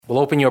We'll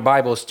open your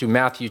Bibles to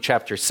Matthew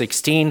chapter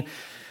 16.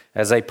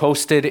 As I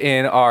posted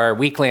in our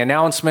weekly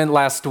announcement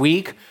last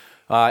week,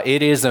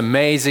 it is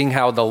amazing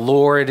how the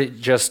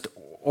Lord just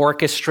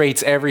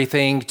orchestrates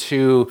everything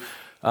to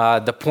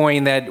the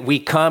point that we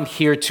come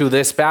here to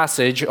this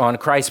passage on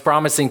Christ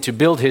promising to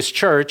build his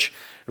church,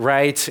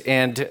 right?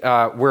 And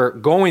we're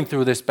going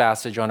through this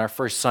passage on our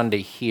first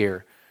Sunday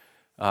here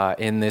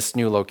in this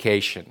new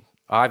location.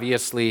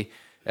 Obviously,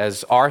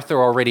 as Arthur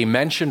already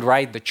mentioned,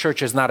 right, the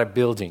church is not a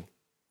building.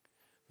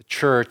 The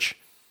church,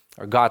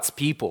 or God's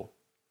people,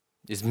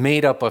 is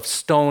made up of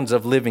stones,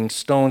 of living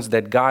stones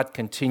that God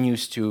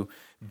continues to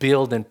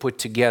build and put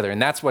together. And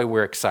that's why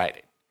we're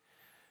excited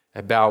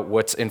about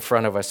what's in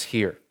front of us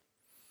here.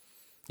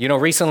 You know,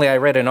 recently I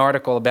read an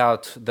article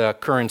about the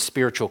current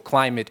spiritual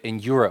climate in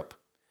Europe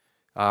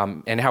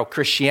and how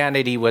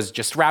Christianity was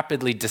just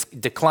rapidly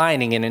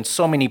declining, and in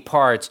so many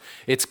parts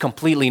it's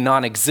completely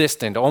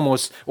non-existent,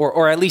 almost,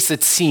 or at least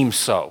it seems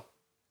so.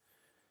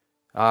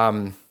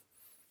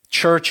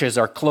 Churches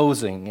are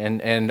closing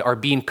and are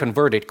being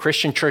converted.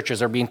 Christian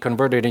churches are being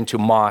converted into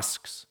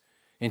mosques,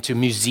 into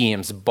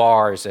museums,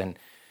 bars, and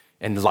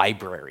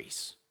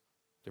libraries.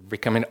 They're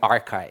becoming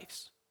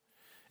archives.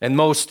 In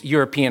most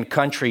European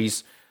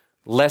countries,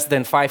 less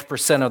than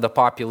 5% of the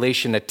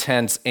population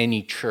attends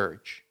any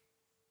church.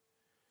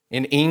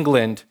 In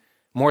England,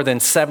 more than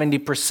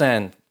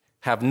 70%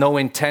 have no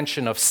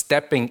intention of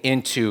stepping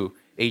into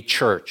a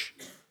church.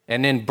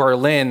 And in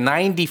Berlin,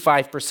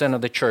 95% of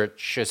the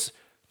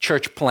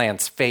church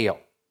plants fail.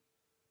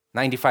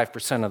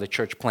 95% of the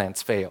church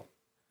plants fail.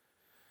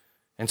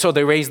 And so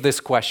they raise this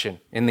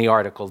question in the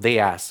article. They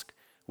ask,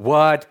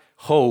 what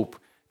hope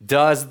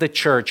does the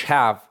church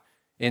have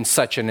in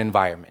such an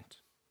environment?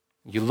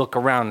 You look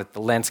around at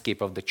the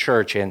landscape of the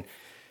church and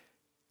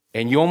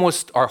you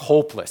almost are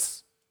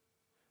hopeless.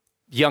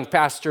 Young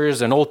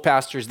pastors and old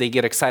pastors, they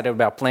get excited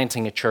about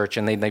planting a church,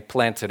 and they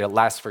plant it. It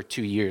lasts for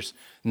 2 years.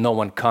 No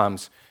one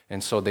comes,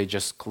 and so they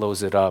just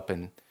close it up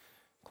and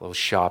close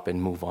shop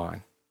and move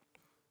on.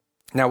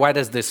 Now, why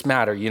does this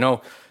matter? You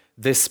know,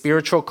 this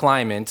spiritual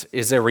climate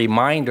is a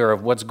reminder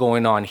of what's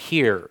going on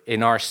here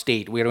in our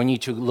state. We don't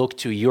need to look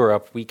to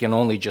Europe. We can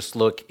only just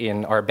look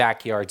in our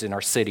backyards, in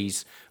our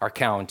cities, our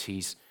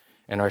counties,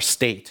 and our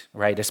state,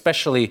 right?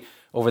 Especially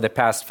over the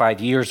past 5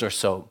 years or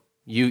so.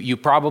 You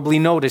probably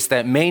noticed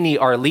that many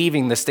are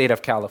leaving the state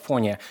of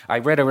California. I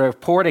read a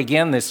report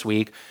again this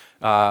week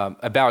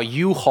about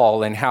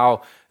U-Haul and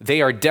how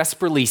they are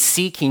desperately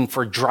seeking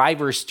for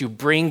drivers to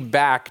bring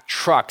back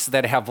trucks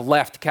that have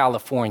left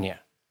California.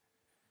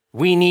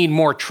 We need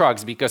more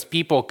trucks because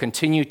people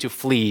continue to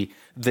flee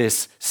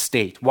this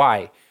state.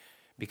 Why?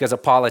 Because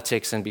of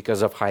politics and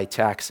because of high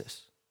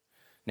taxes.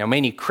 Now,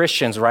 many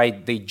Christians,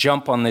 right, they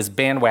jump on this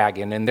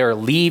bandwagon and they're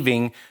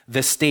leaving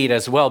the state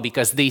as well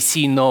because they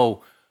see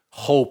no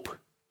hope.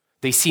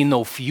 They see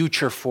no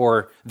future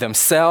for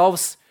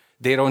themselves.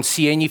 They don't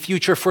see any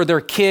future for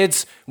their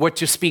kids, what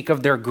to speak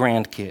of their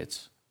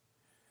grandkids.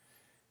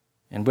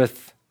 And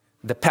with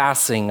the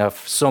passing of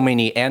so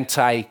many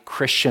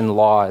anti-Christian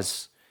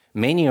laws,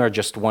 many are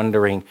just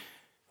wondering,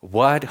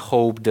 what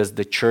hope does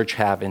the church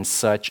have in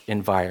such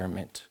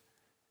environment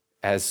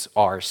as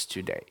ours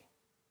today?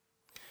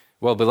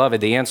 Well,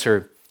 beloved, the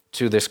answer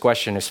to this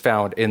question is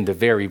found in the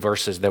very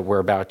verses that we're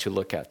about to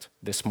look at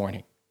this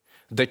morning.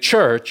 The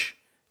church,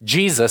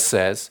 Jesus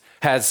says,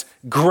 has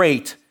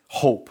great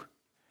hope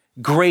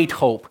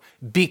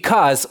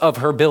because of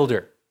her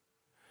builder.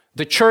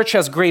 The church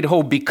has great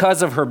hope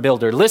because of her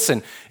builder.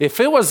 Listen, if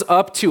it was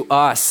up to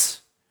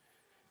us,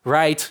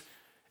 right?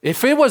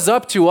 If it was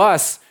up to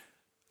us,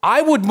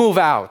 I would move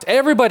out.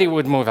 Everybody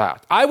would move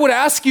out. I would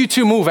ask you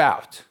to move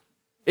out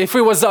if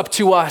it was up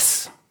to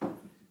us.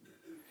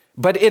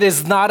 But it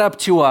is not up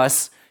to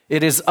us.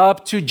 It is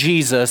up to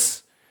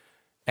Jesus.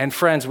 And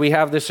friends, we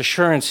have this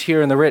assurance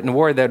here in the written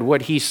word that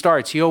what he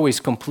starts, he always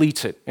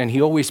completes it and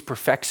he always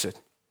perfects it.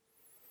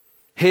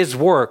 His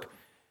work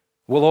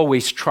will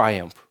always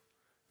triumph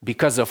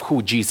because of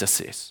who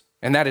Jesus is.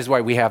 And that is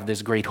why we have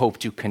this great hope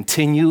to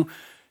continue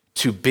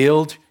to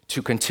build,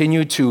 to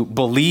continue to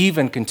believe,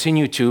 and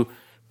continue to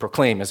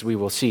proclaim, as we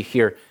will see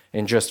here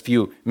in just a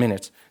few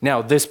minutes.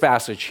 Now, this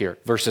passage here,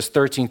 verses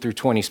 13 through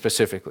 20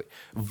 specifically,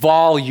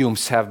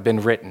 volumes have been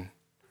written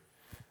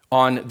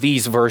on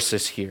these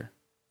verses here.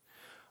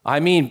 I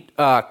mean,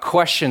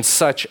 questions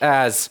such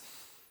as,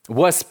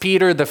 was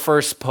Peter the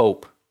first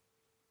pope?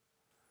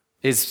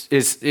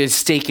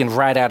 Is taken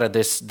right out of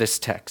this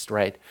text,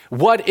 right?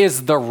 What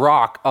is the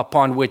rock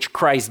upon which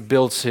Christ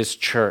builds his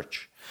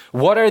church?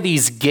 What are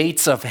these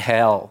gates of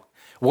hell?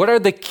 What are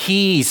the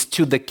keys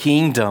to the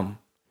kingdom?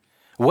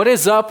 What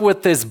is up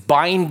with this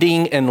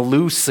binding and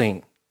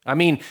loosing? I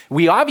mean,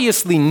 we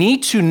obviously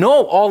need to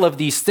know all of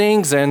these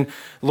things, and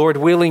Lord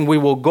willing, we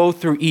will go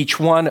through each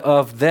one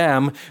of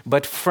them.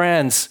 But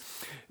friends,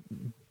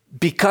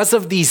 because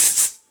of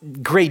these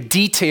great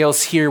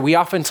details here, we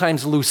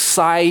oftentimes lose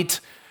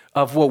sight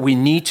of what we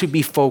need to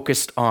be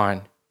focused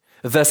on.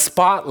 The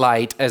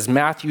spotlight, as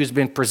Matthew has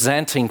been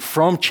presenting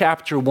from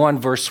chapter 1,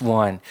 verse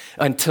 1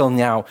 until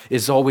now,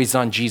 is always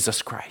on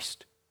Jesus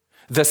Christ.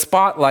 The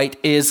spotlight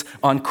is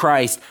on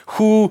Christ.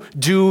 Who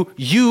do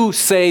you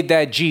say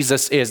that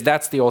Jesus is?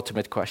 That's the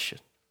ultimate question.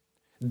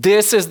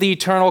 This is the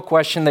eternal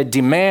question that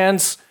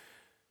demands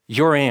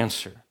your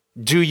answer.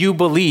 Do you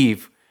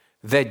believe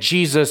that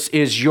Jesus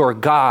is your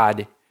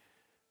God,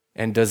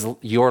 and does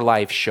your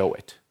life show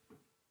it?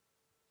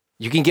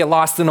 You can get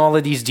lost in all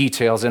of these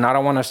details, and I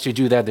don't want us to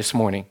do that this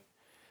morning.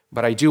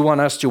 But I do want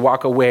us to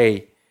walk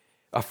away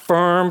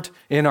affirmed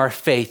in our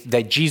faith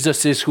that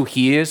Jesus is who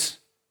he is.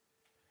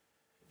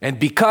 And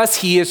because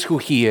he is who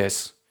he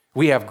is,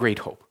 we have great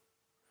hope.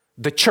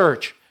 The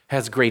church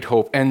has great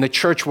hope, and the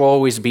church will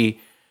always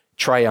be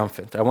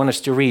triumphant. I want us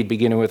to read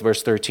beginning with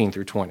verse 13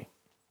 through 20.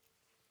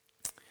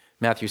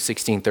 Matthew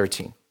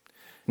 16:13.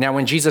 Now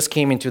when Jesus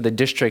came into the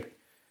district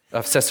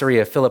of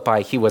Caesarea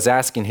Philippi, he was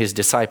asking his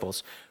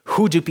disciples,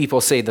 "Who do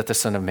people say that the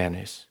Son of Man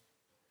is?"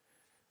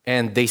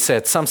 And they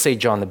said, "Some say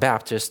John the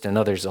Baptist, and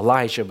others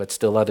Elijah, but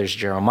still others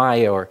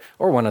Jeremiah or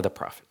one of the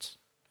prophets."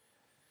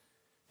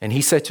 And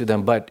he said to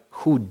them, "But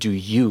who do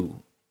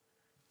you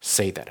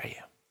say that I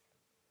am?"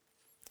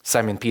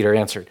 Simon Peter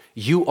answered,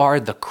 "You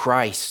are the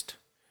Christ,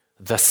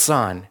 the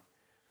Son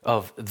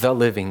of the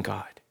living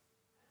God."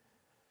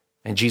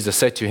 And Jesus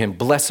said to him,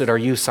 "Blessed are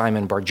you,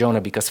 Simon Bar-Jonah,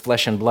 because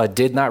flesh and blood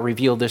did not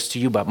reveal this to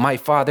you, but my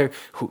Father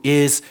who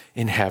is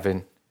in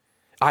heaven.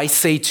 I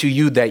say to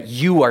you that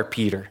you are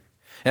Peter,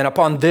 and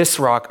upon this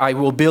rock I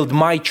will build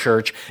my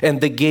church, and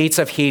the gates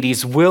of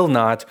Hades will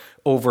not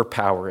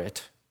overpower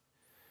it.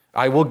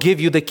 I will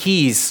give you the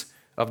keys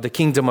of the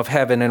kingdom of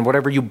heaven, and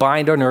whatever you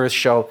bind on earth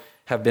shall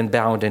have been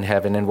bound in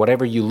heaven, and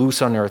whatever you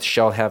loose on earth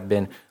shall have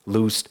been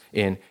loosed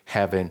in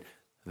heaven."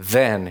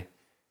 Then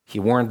he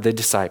warned the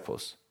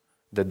disciples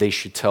that they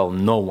should tell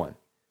no one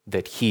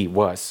that he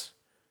was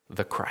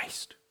the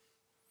Christ.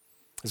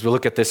 As we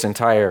look at this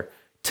entire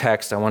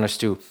text, I want us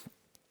to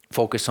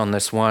focus on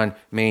this one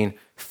main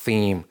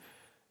theme.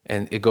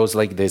 And it goes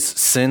like this: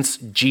 since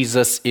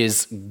Jesus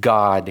is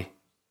God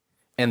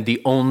and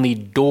the only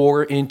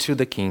door into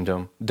the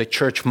kingdom, the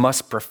church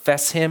must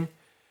profess him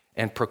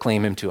and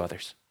proclaim him to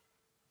others.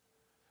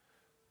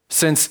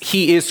 Since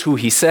he is who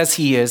he says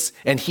he is,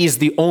 and he's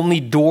the only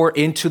door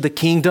into the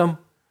kingdom,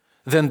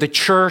 then the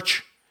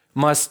church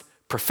must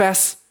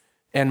profess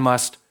and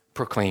must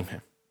proclaim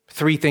him.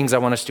 Three things I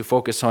want us to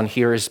focus on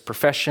here is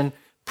profession,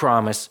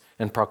 promise,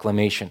 and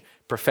proclamation.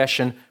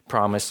 Profession,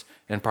 promise,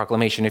 and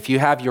proclamation. If you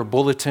have your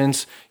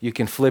bulletins, you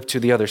can flip to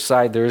the other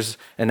side. There's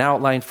an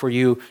outline for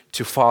you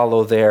to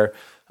follow there.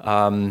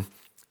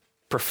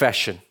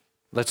 Profession.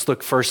 Let's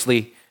look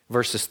firstly,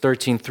 verses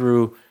 13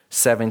 through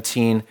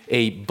 17,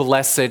 a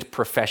blessed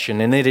profession.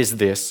 And it is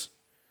this.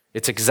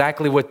 It's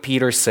exactly what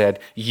Peter said.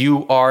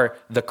 You are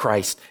the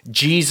Christ.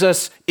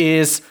 Jesus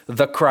is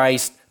the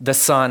Christ, the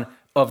Son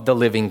of the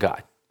living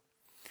God.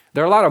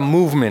 There are a lot of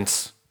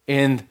movements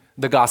in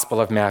the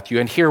Gospel of Matthew.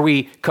 And here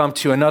we come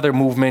to another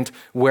movement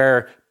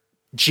where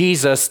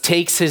Jesus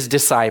takes his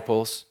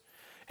disciples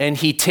and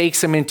he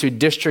takes them into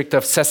district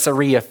of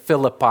Caesarea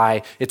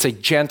Philippi. It's a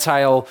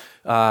Gentile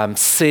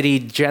city,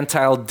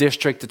 Gentile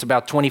district. It's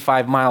about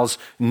 25 miles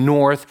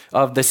north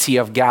of the Sea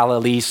of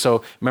Galilee.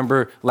 So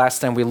remember last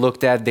time we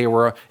looked at, they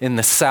were in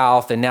the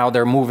south, and now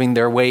they're moving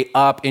their way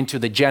up into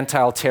the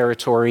Gentile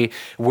territory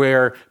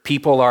where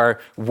people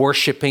are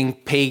worshiping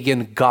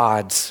pagan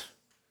gods.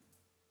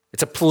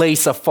 It's a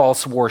place of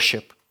false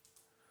worship.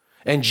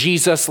 And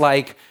Jesus,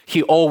 like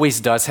he always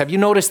does, have you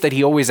noticed that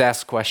he always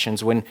asks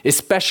questions,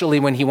 especially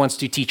when he wants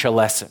to teach a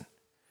lesson?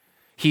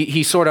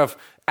 He sort of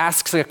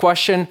asks a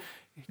question,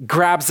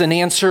 grabs an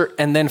answer,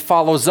 and then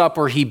follows up,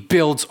 or he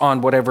builds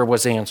on whatever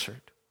was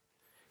answered.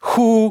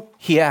 Who,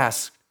 he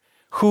asked,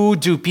 who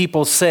do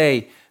people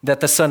say that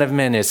the Son of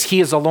Man is?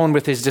 He is alone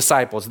with his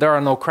disciples. There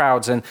are no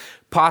crowds, and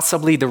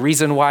possibly the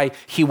reason why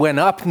he went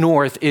up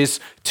north is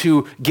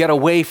to get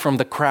away from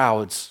the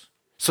crowds,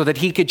 so that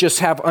he could just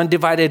have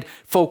undivided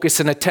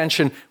focus and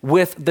attention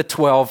with the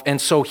 12.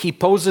 And so he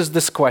poses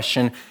this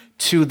question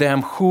to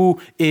them: who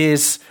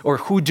is, or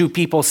who do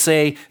people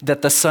say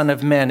that the Son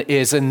of Man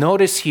is? And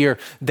notice here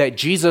that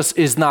Jesus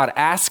is not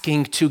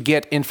asking to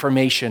get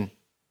information.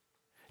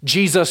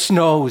 Jesus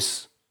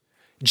knows.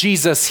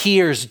 Jesus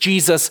hears.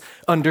 Jesus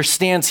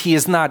understands. He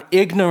is not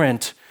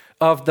ignorant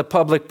of the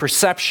public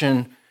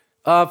perception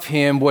of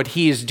him. What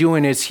he is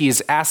doing is he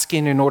is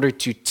asking in order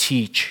to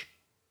teach.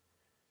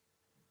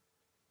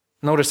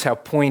 Notice how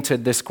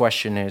pointed this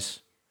question is.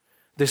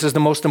 This is the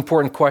most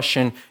important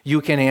question you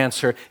can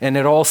answer, and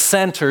it all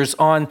centers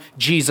on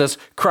Jesus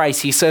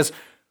Christ. He says,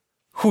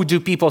 who do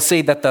people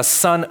say that the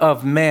Son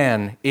of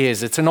Man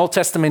is? It's an Old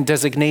Testament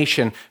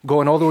designation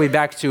going all the way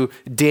back to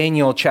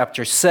Daniel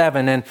chapter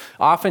 7. And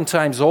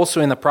oftentimes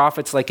also in the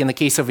prophets, like in the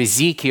case of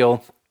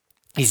Ezekiel,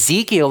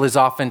 Ezekiel is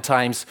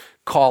oftentimes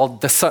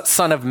called the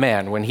Son of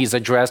Man when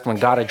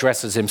God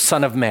addresses him,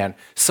 Son of Man,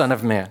 Son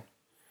of Man.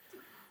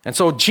 And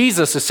so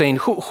Jesus is saying,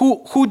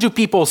 who do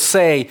people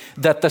say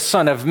that the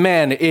Son of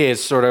Man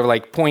is? Sort of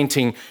like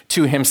pointing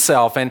to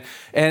himself.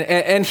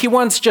 And he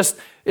wants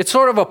it's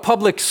sort of a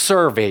public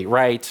survey,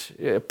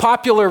 right?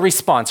 Popular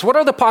response. What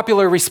are the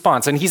popular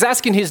response? And he's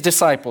asking his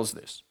disciples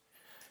this.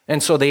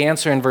 And so they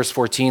answer in verse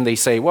 14. They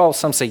say, well,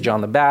 some say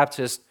John the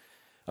Baptist,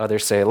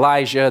 others say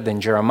Elijah,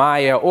 then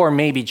Jeremiah, or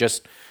maybe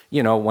just,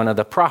 one of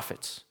the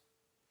prophets.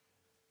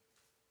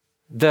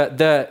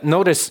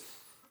 Notice,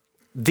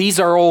 these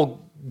are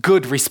all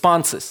good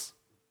responses.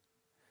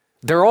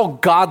 They're all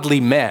godly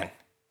men.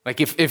 Like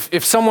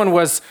if someone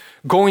was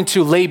going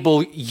to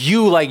label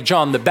you like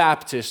John the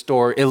Baptist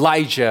or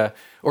Elijah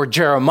or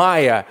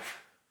Jeremiah,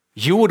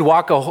 you would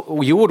walk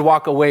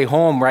away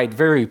home, right,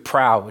 very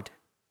proud.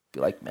 Be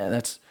like, man,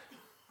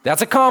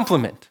 that's a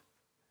compliment.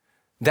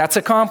 That's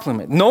a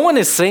compliment. No one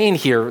is saying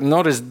here,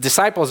 notice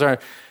disciples are,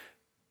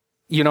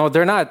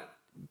 they're not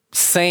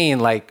saying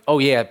like, oh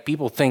yeah,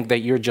 people think that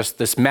you're just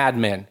this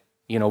madman,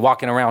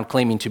 walking around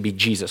claiming to be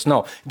Jesus.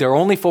 No, they're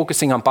only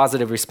focusing on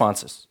positive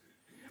responses.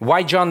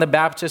 Why John the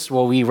Baptist?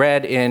 Well, we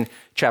read in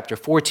chapter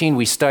 14,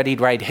 we studied,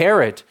 right?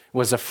 Herod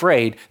was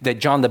afraid that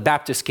John the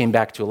Baptist came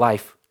back to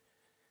life.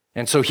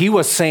 And so he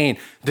was saying,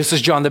 this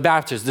is John the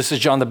Baptist, this is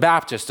John the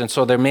Baptist. And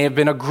so there may have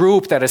been a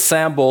group that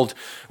assembled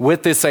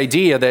with this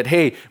idea that,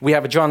 hey, we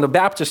have a John the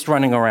Baptist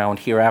running around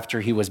here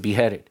after he was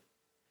beheaded.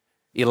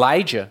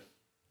 Elijah,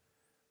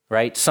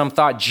 right? Some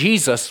thought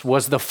Jesus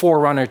was the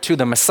forerunner to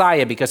the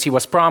Messiah because he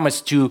was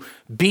promised to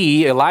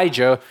be,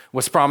 Elijah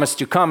was promised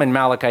to come in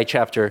Malachi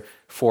chapter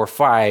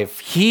 4:5.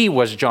 He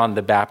was John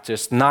the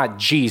Baptist, not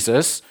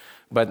Jesus.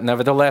 But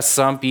nevertheless,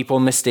 some people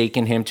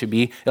mistaken him to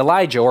be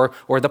Elijah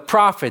or the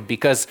prophet,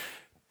 because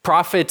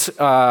prophet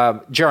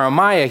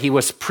Jeremiah, he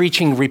was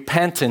preaching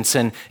repentance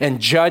and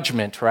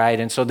judgment, right?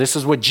 And so this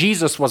is what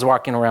Jesus was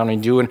walking around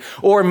and doing.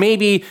 Or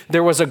maybe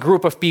there was a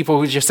group of people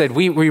who just said,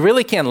 we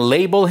really can't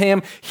label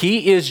him.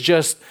 He is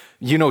just,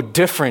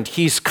 different.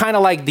 He's kind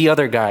of like the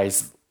other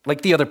guys,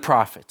 like the other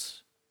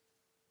prophets.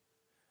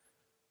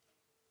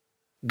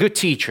 Good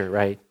teacher,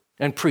 right?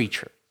 And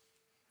preacher.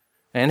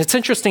 And it's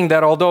interesting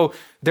that although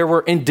there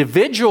were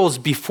individuals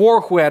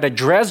before who had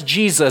addressed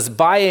Jesus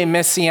by a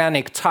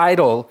messianic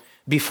title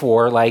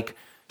before, like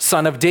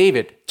Son of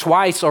David,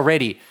 twice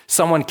already,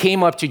 someone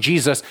came up to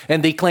Jesus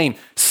and they claimed,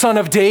 Son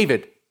of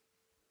David,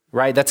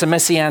 right? That's a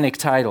messianic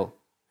title.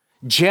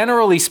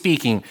 Generally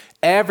speaking,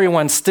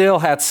 everyone still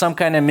had some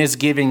kind of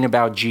misgiving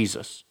about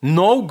Jesus.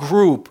 No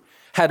group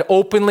had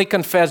openly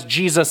confessed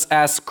Jesus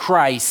as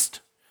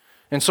Christ.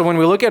 And so when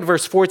we look at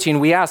verse 14,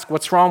 we ask,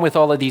 what's wrong with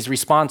all of these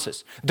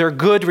responses? They're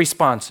good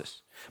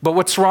responses, but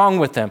what's wrong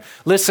with them?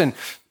 Listen,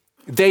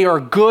 they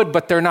are good,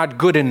 but they're not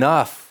good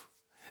enough.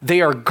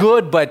 They are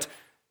good, but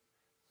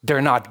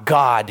they're not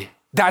God.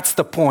 That's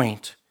the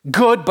point.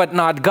 Good, but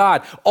not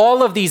God.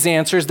 All of these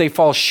answers, they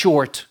fall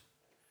short.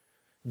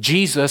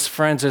 Jesus,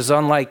 friends, is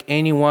unlike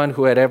anyone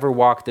who had ever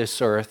walked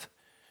this earth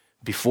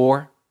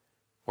before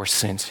or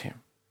since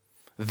him.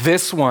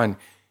 This one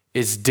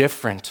is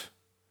different.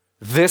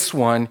 This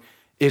one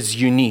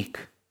is unique.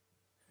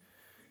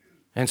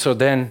 And so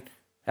then,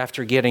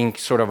 after getting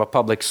sort of a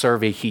public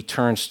survey, he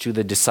turns to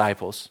the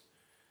disciples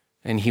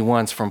and he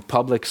wants from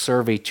public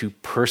survey to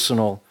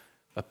personal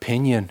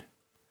opinion,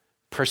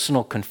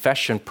 personal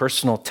confession,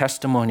 personal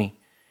testimony.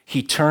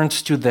 He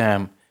turns to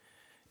them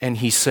and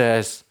he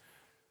says,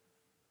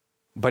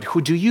 but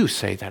who do you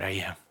say that I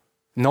am?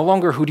 No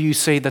longer who do you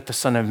say that the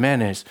Son of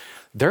Man is?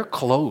 They're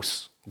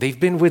close. They've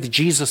been with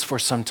Jesus for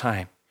some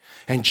time.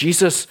 And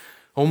Jesus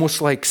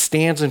almost like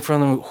stands in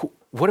front of them.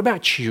 What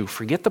about you?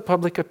 Forget the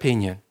public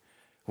opinion.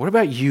 What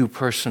about you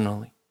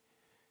personally?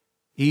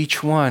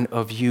 Each one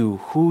of you,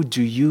 who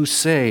do you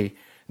say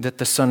that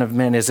the Son of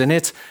Man is? And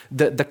it's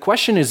the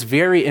question is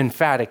very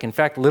emphatic. In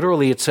fact,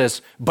 literally it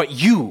says, but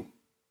you,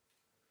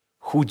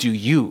 who do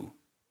you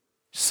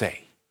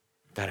say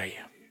that I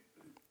am?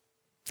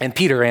 And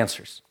Peter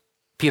answers.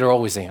 Peter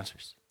always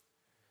answers.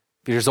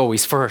 Peter's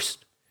always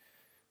first.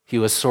 He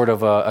was sort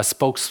of a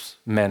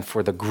spokesman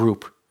for the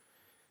group.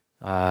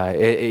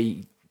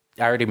 I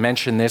already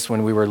mentioned this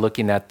when we were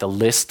looking at the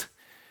list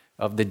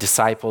of the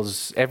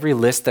disciples. Every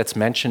list that's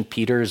mentioned,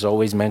 Peter is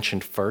always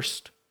mentioned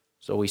first.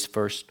 It's always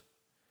first.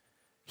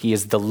 He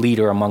is the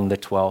leader among the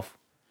 12.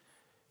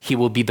 He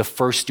will be the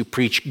first to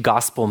preach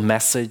gospel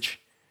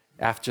message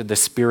after the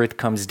Spirit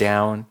comes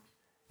down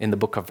in the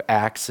book of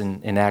Acts,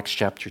 in Acts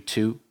chapter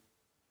 2.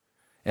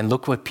 And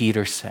look what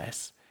Peter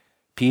says.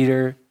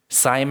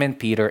 Simon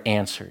Peter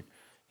answered,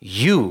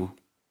 you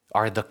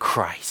are the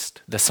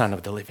Christ, the Son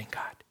of the living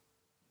God.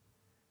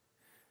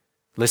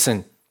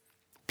 Listen,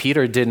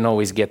 Peter didn't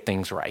always get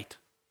things right,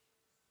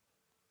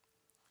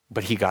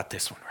 but he got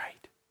this one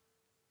right.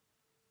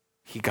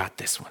 He got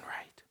this one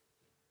right.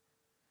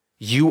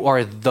 You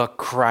are the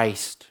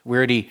Christ. We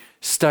already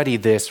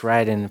studied this,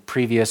 right, in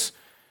previous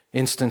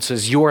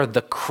instances. You are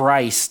the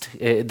Christ.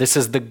 This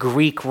is the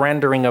Greek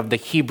rendering of the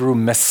Hebrew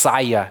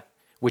Messiah,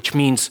 which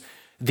means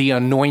the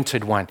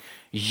anointed one.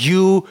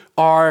 You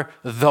are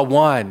the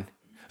one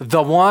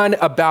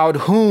about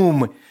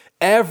whom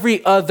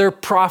every other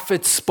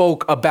prophet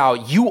spoke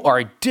about. You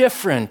are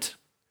different.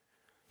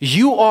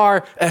 You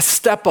are a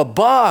step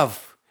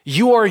above.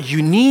 You are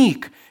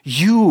unique.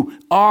 You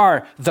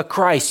are the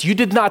Christ. You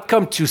did not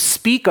come to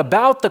speak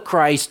about the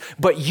Christ,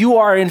 but you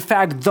are in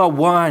fact the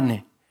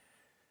one.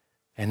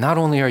 And not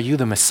only are you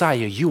the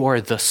Messiah, you are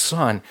the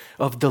Son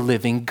of the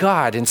living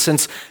God. And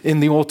since in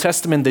the Old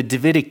Testament, the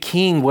Davidic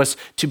king was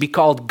to be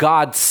called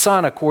God's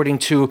son, according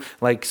to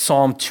like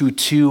Psalm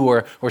 2:2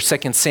 or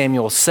 2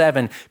 Samuel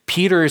 7,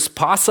 Peter is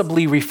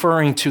possibly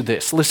referring to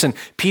this. Listen,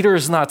 Peter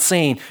is not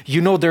saying,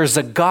 there's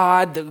a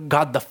God,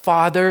 God the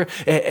Father,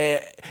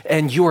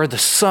 and you are the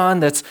Son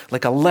that's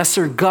like a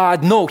lesser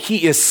God. No,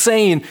 he is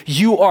saying,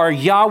 you are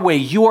Yahweh.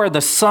 You are the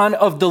Son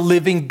of the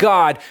living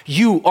God.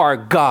 You are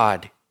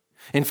God.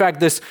 In fact,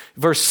 this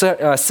verse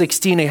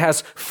 16, it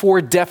has 4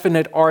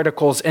 definite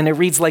articles, and it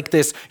reads like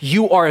this: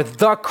 you are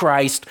the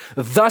Christ,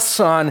 the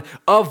Son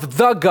of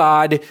the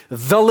God,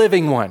 the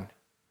living one.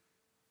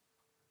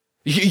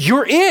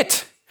 You're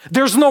it.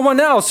 There's no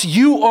one else.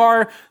 You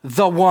are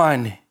the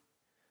one,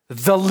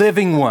 the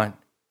living one.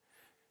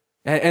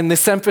 And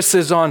this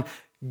emphasis on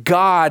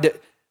God,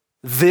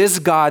 this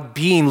God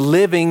being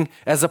living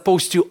as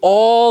opposed to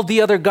all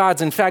the other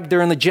gods. In fact,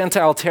 they're in the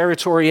Gentile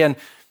territory, and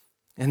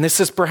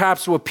this is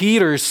perhaps what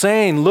Peter is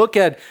saying. Look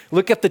at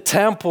the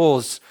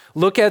temples.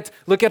 Look at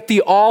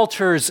the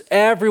altars.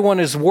 Everyone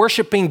is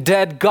worshiping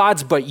dead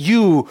gods, but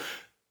you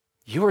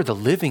are the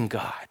living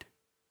God.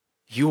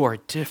 You are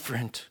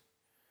different.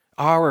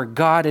 Our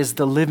God is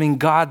the living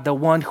God, the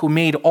one who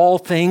made all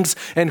things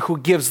and who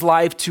gives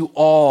life to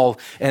all.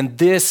 And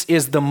this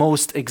is the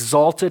most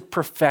exalted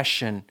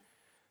profession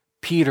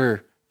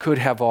Peter could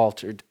have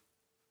uttered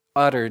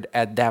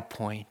at that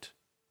point.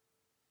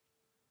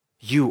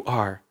 You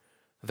are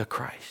the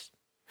Christ.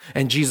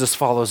 And Jesus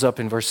follows up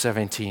in verse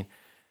 17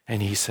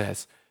 and he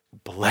says,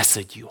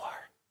 blessed you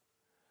are.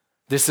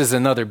 This is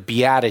another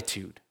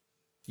beatitude.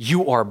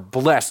 You are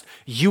blessed.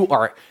 You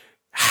are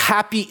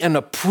happy and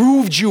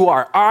approved you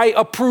are. I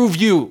approve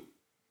you,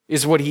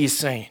 is what he is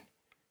saying.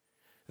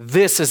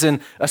 This is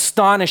an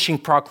astonishing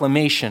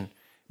proclamation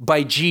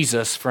by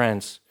Jesus,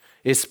 friends,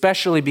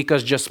 especially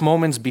because just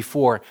moments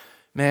before,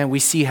 we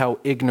see how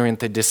ignorant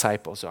the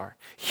disciples are.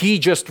 He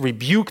just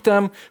rebuked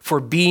them for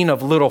being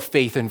of little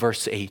faith in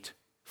verse 8.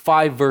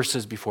 5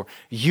 verses before.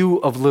 You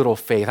of little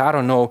faith. I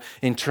don't know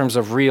in terms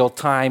of real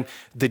time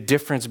the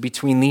difference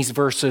between these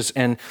verses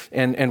and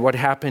what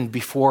happened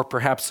before,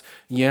 perhaps,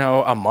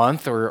 a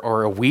month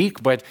or a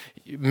week, but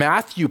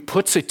Matthew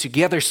puts it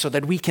together so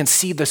that we can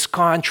see this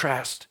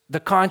contrast. The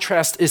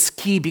contrast is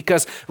key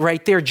because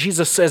right there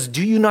Jesus says,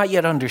 do you not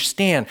yet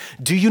understand?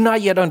 Do you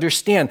not yet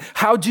understand?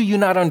 How do you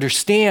not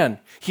understand?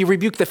 He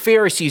rebuked the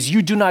Pharisees.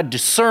 You do not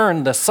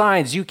discern the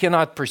signs you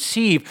cannot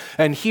perceive.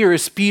 And here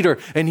is Peter,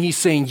 and he's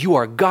saying, you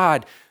are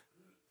God.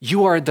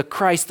 You are the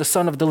Christ, the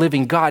Son of the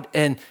living God.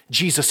 And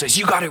Jesus says,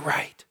 you got it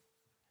right.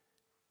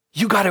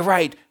 You got it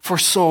right, for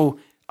so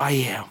I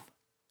am.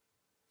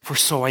 For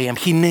so I am.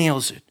 He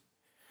nails it.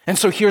 And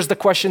so here's the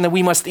question that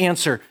we must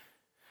answer.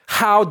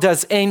 How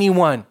does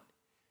anyone,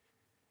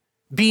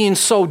 being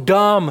so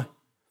dumb,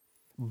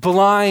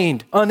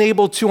 blind,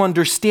 unable to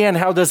understand,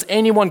 how does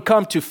anyone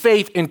come to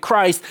faith in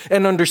Christ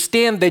and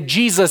understand that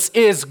Jesus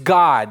is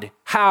God?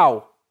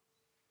 How?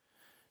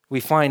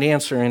 We find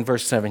answer in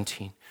verse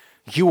 17.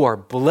 You are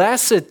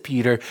blessed,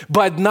 Peter,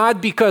 but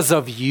not because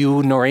of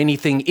you, nor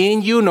anything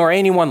in you, nor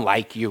anyone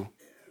like you.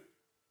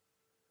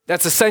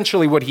 That's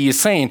essentially what he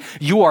is saying.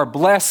 You are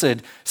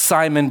blessed,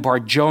 Simon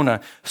Bar-Jonah,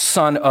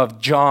 son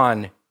of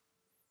John.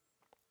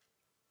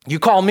 You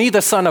call me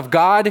the Son of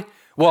God?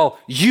 Well,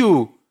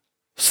 you,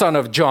 son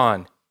of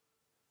John,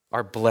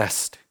 are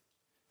blessed.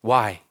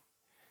 Why?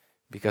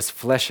 Because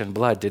flesh and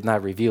blood did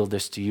not reveal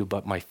this to you,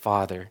 but my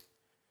Father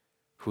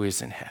who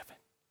is in heaven.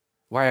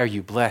 Why are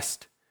you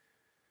blessed?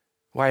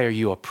 Why are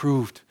you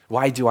approved?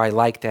 Why do I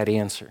like that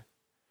answer?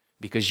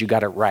 Because you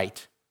got it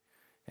right.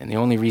 And the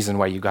only reason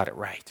why you got it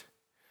right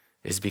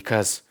is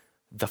because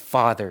the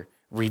Father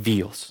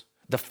reveals.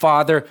 The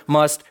Father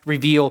must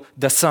reveal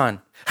the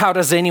Son. How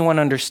does anyone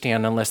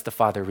understand unless the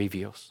Father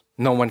reveals?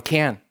 No one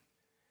can.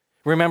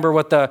 Remember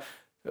what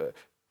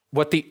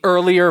the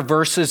earlier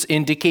verses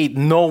indicate.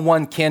 No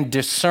one can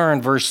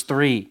discern, verse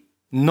 3.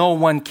 No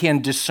one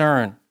can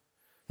discern.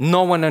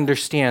 No one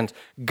understands.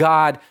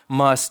 God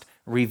must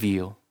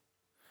reveal.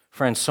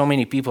 Friends, so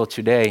many people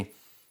today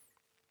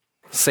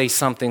say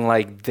something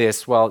like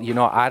this. Well,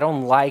 I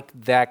don't like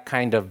that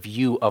kind of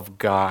view of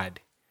God.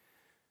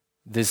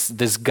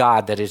 This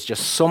God that is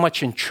just so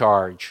much in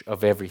charge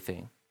of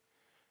everything.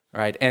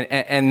 Right?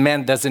 And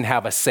man doesn't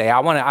have a say. I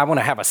want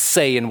to have a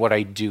say in what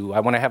I do. I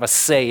want to have a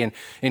say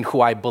in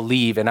who I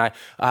believe. And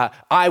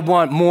I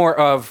want more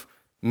of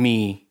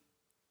me.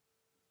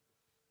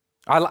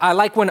 I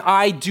like when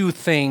I do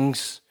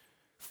things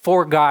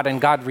for God and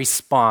God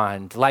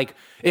respond. Like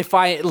if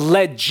I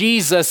let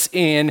Jesus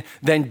in,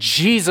 then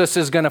Jesus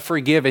is going to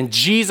forgive and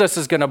Jesus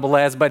is going to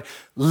bless. But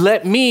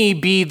let me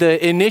be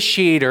the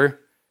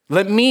initiator.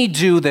 Let me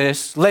do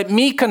this. Let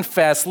me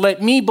confess.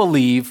 Let me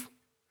believe.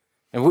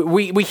 And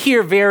we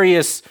hear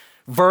various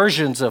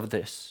versions of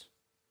this.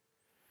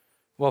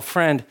 Well,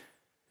 friend,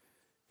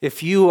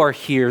 if you are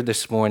here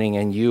this morning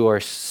and you are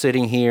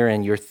sitting here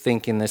and you're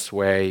thinking this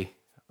way,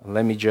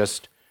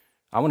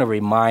 I want to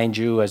remind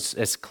you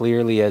as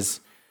clearly as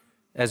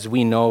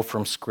we know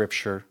from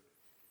Scripture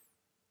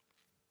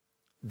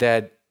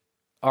that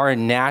our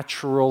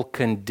natural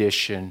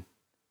condition,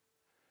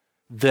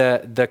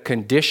 the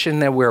condition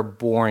that we're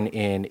born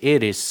in,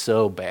 it is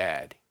so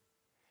bad.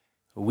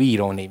 We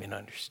don't even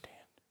understand.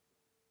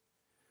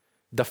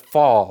 The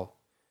fall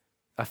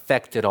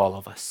affected all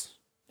of us,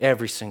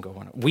 every single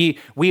one.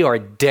 We are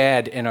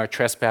dead in our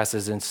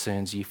trespasses and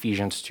sins,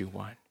 Ephesians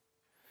 2:1.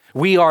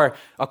 We are,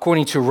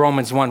 according to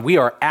Romans 1, we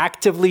are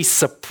actively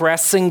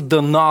suppressing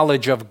the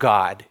knowledge of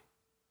God.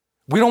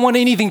 We don't want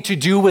anything to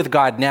do with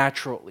God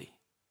naturally.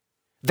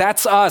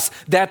 That's us.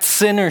 That's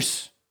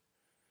sinners.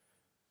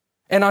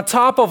 And on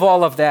top of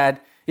all of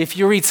that, if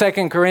you read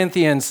 2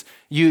 Corinthians,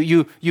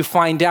 you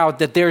find out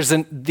that there's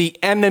the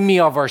enemy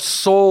of our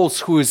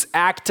souls who is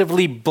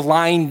actively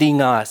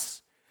blinding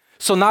us.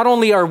 So not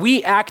only are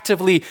we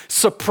actively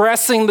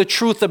suppressing the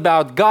truth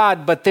about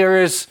God, but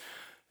there is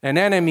an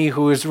enemy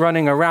who is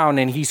running around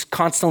and he's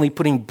constantly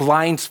putting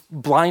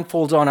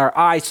blindfolds on our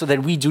eyes so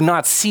that we do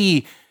not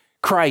see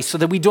Christ, so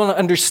that we don't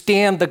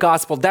understand the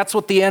gospel. That's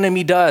what the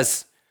enemy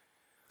does.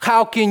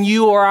 How can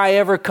you or I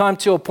ever come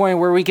to a point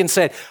where we can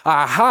say,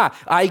 aha,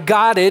 I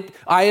got it.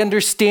 I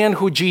understand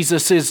who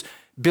Jesus is.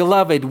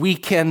 Beloved, we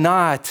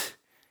cannot.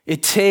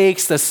 It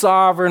takes the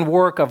sovereign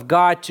work of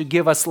God to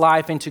give us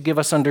life and to give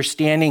us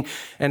understanding.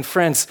 And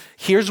friends,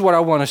 here's what I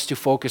want us to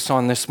focus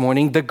on this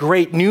morning. The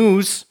great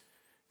news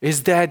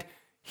is that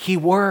he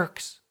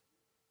works.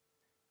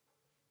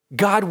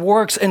 God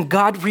works and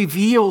God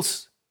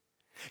reveals.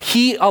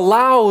 He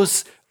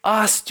allows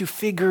us to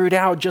figure it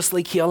out just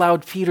like he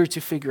allowed Peter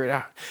to figure it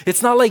out.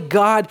 It's not like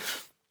God,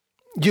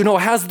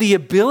 has the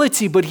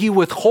ability, but he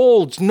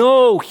withholds.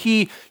 No,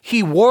 he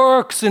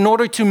works in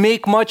order to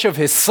make much of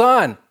his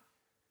son.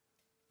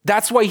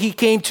 That's why he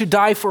came to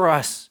die for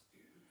us.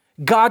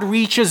 God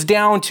reaches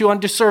down to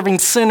undeserving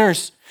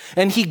sinners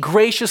and he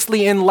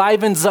graciously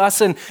enlivens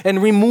us and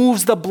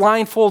removes the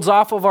blindfolds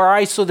off of our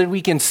eyes so that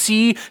we can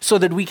see, so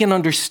that we can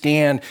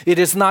understand. It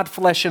is not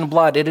flesh and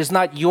blood. It is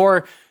not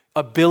your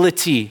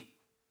ability.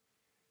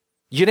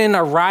 You didn't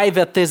arrive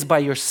at this by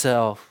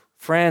yourself.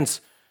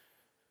 Friends,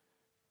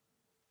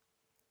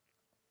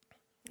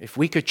 if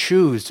we could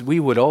choose, we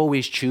would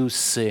always choose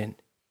sin.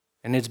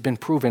 And it's been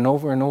proven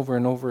over and over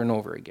and over and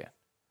over again.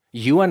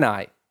 You and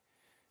I,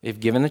 if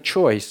given the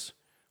choice,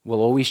 will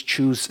always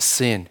choose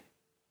sin.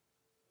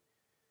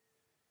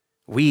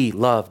 We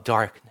love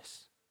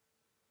darkness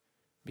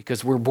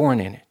because we're born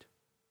in it.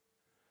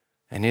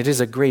 And it is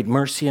a great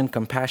mercy and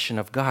compassion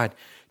of God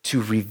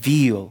to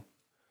reveal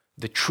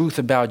the truth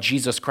about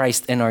Jesus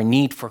Christ and our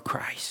need for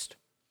Christ.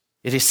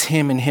 It is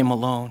him and him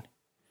alone.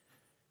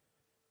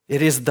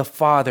 It is the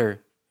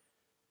Father.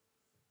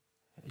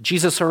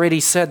 Jesus already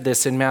said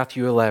this in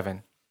Matthew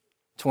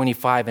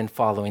 11:25 and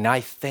following.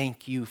 I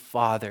thank you,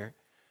 Father,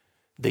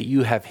 that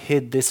you have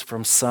hid this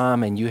from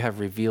some and you have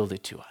revealed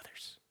it to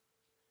others.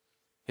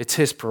 It's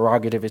his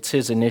prerogative. It's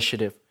his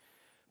initiative.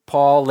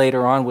 Paul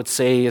later on would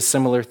say a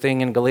similar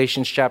thing in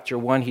Galatians chapter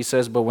 1. He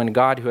says, but when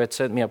God, who had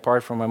set me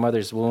apart from my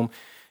mother's womb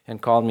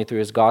and called me through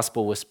his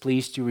gospel, was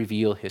pleased to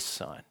reveal his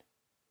son.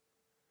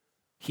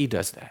 He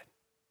does that.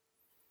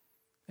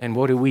 And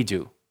what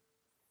do?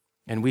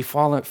 And we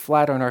fall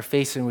flat on our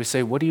face and we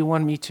say, what do you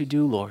want me to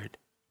do, Lord?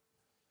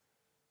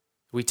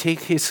 We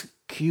take his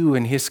cue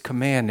and his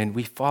command and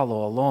we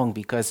follow along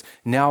because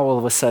now all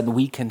of a sudden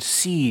we can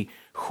see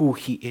who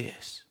he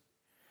is.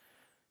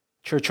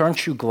 Church,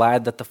 aren't you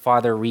glad that the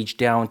Father reached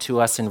down to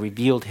us and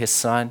revealed his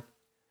son?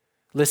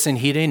 Listen,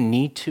 he didn't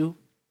need to.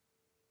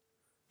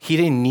 He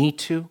didn't need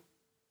to.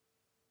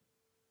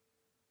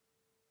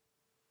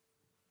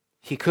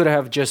 He could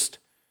have just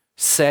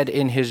said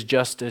in his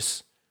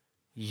justice,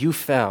 you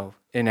fell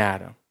in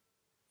Adam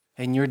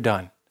and you're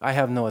done. I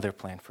have no other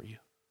plan for you.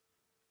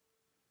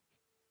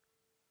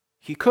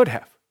 He could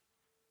have.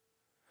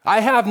 I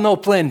have no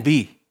plan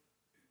B.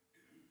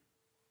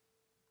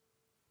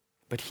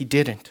 But he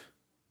didn't.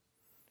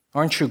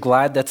 Aren't you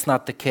glad that's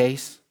not the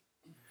case?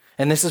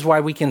 And this is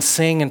why we can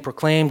sing and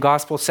proclaim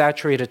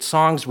gospel-saturated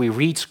songs. We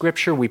read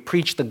scripture. We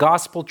preach the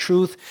gospel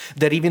truth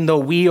that even though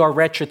we are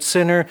wretched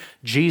sinner,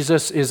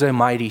 Jesus is a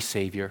mighty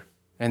Savior.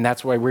 And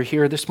that's why we're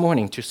here this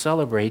morning, to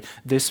celebrate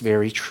this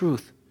very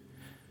truth.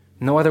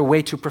 No other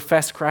way to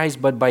profess Christ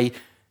but by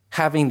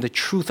having the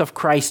truth of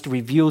Christ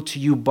revealed to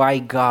you by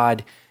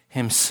God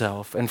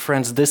himself. And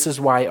friends, this is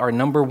why our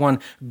number one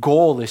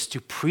goal is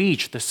to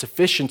preach the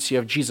sufficiency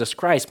of Jesus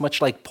Christ,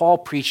 much like Paul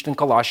preached in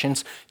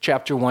Colossians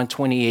chapter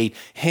 1:28.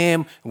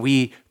 Him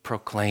we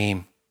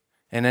proclaim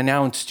and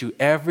announce to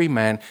every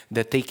man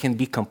that they can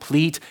be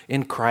complete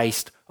in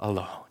Christ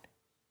alone.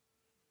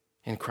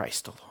 In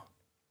Christ alone.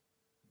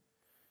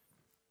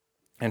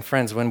 And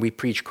friends, when we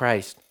preach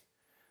Christ,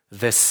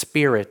 the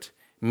Spirit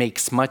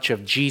makes much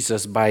of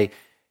Jesus by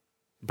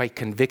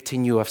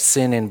convicting you of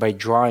sin and by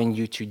drawing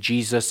you to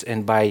Jesus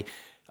and by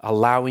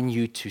allowing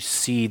you to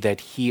see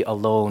that he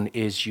alone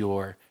is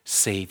your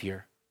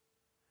Savior.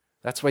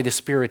 That's why the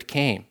Spirit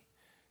came.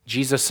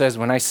 Jesus says,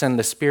 when I send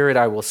the Spirit,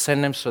 I will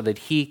send him so that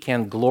he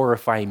can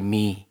glorify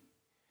me.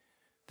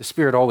 The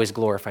Spirit always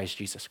glorifies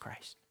Jesus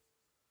Christ.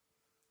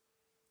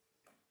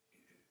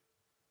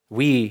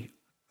 We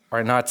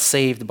are not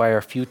saved by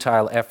our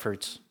futile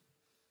efforts.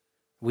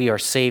 We are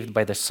saved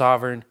by the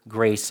sovereign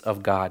grace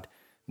of God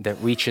that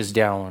reaches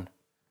down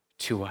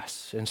to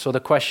us. And so the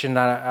question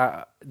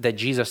that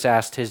Jesus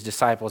asked his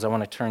disciples, I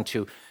want to turn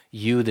to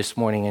you this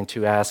morning and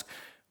to ask,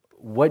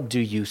 what do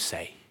you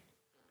say?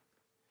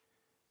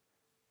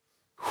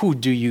 Who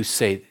do you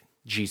say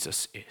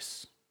Jesus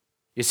is?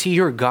 Is he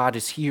your God?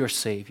 Is he your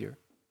Savior?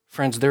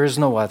 Friends, there is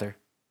no other.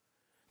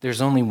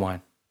 There's only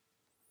one.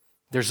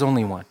 There's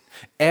only one.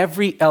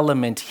 Every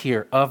element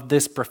here of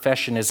this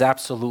profession is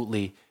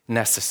absolutely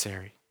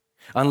necessary.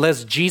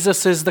 Unless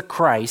Jesus is the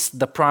Christ,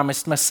 the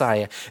promised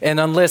Messiah, and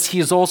unless he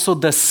is also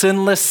the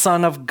sinless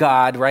Son of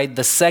God, right,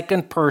 the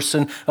second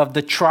person of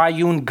the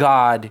triune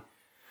God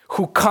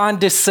who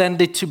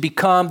condescended to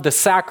become the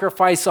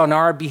sacrifice on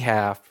our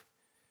behalf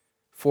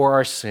for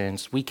our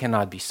sins, we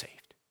cannot be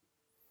saved.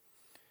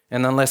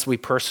 And unless we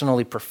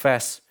personally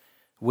profess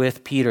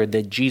with Peter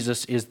that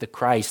Jesus is the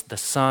Christ, the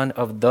Son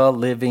of the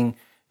living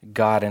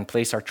God, and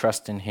place our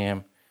trust in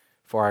him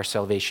for our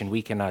salvation,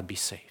 we cannot be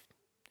saved.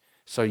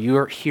 So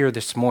you're here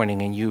this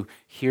morning and you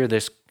hear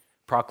this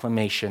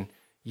proclamation,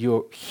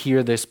 you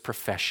hear this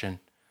profession.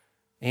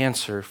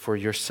 Answer for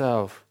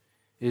yourself,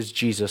 is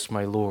Jesus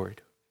my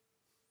Lord?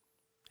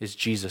 Is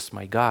Jesus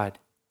my God?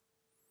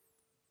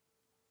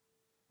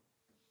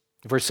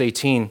 Verse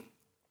 18,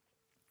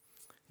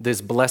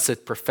 this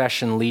blessed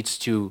profession leads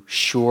to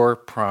sure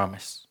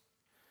promise.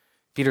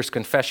 Peter's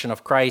confession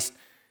of Christ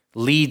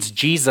leads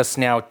Jesus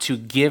now to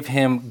give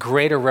him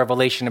greater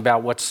revelation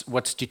about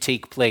what's to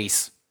take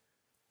place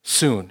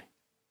soon.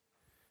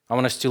 I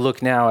want us to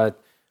look now at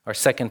our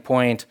second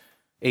point,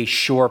 a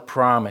sure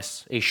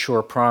promise, a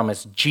sure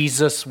promise.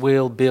 Jesus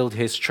will build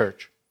his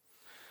church.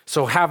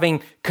 So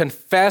having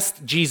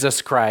confessed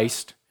Jesus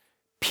Christ,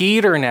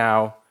 Peter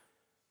now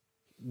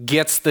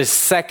gets the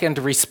second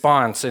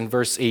response in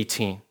verse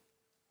 18.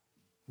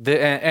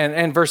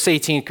 And verse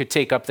 18 could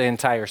take up the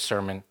entire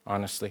sermon,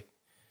 honestly.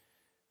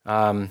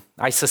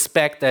 I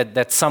suspect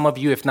that some of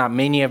you, if not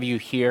many of you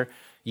here,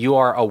 you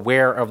are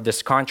aware of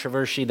this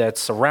controversy that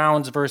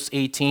surrounds verse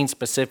 18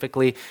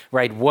 specifically,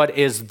 right? What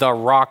is the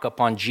rock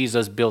upon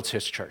Jesus built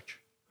his church?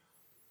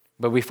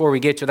 But before we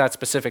get to that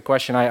specific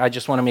question, I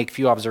just want to make a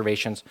few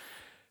observations.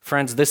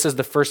 Friends, this is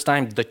the first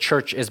time the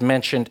church is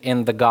mentioned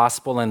in the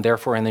gospel and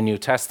therefore in the New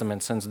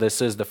Testament, since this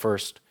is the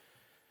first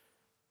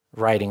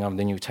writing of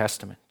the New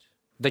Testament.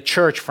 The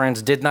church,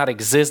 friends, did not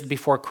exist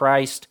before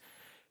Christ,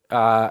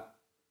 right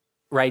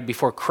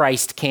before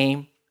Christ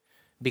came,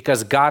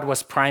 because God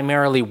was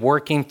primarily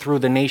working through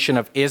the nation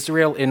of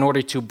Israel in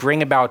order to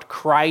bring about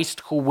Christ,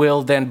 who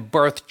will then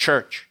birth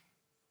church.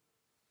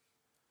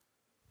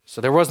 So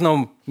there was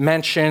no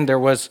mention, there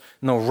was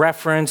no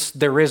reference,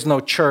 there is no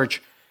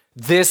church.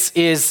 This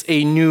is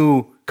a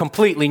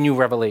completely new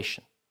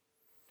revelation.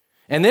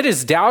 And it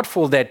is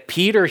doubtful that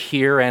Peter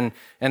here and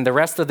the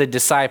rest of the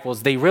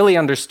disciples, they really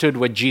understood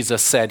what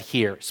Jesus said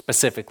here,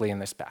 specifically in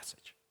this passage.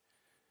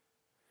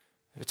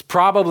 It's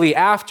probably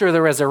after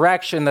the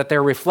resurrection that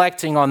they're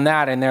reflecting on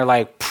that and they're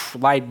like,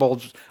 light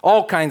bulbs,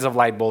 all kinds of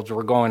light bulbs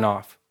were going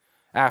off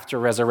after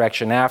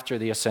resurrection, after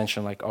the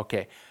ascension. Like,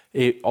 okay,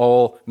 it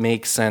all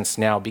makes sense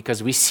now,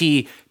 because we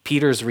see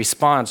Peter's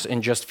response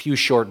in just a few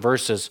short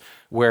verses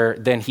where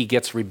then he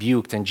gets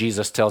rebuked and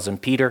Jesus tells him,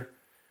 Peter,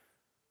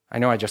 I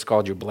know I just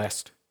called you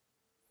blessed,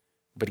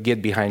 but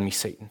get behind me,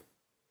 Satan,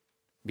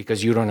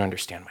 because you don't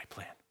understand my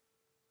plan.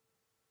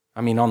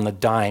 I mean, on the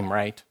dime,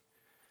 right?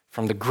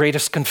 From the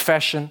greatest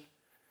confession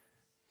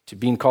to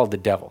being called the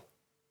devil.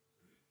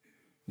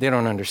 They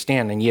don't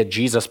understand, and yet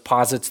Jesus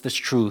posits this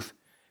truth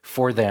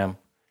for them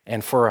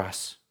and for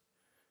us.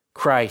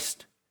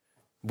 Christ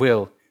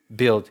will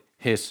build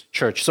his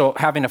church. So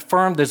having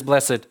affirmed this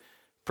blessed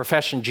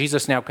profession,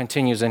 Jesus now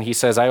continues and he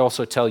says, I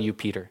also tell you,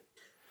 Peter.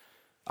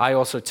 I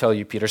also tell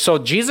you, Peter. So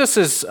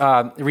Jesus'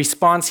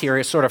 response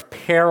here sort of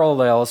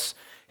parallels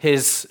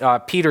his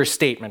Peter's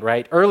statement,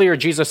 right? Earlier,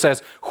 Jesus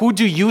says, who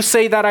do you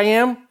say that I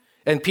am?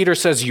 And Peter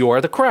says, you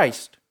are the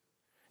Christ.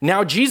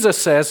 Now Jesus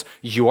says,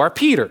 you are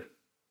Peter.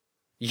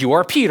 You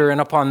are Peter,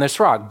 and upon this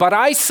rock. But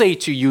I say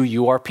to you,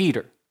 you are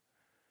Peter.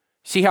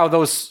 See how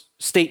those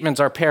statements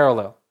are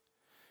parallel?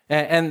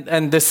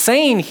 And the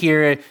saying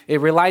here, it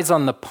relies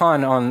on the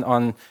pun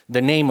on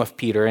the name of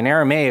Peter. In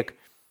Aramaic,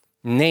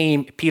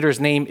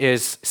 Peter's name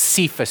is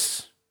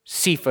Cephas.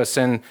 Cephas,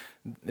 and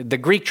the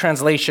Greek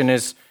translation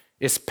is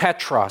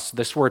Petros.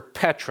 This word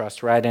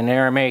Petros, right? In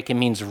Aramaic, it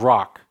means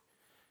rock.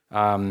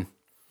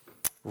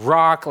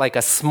 Rock, like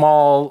a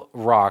small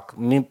rock,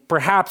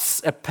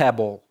 perhaps a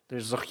pebble.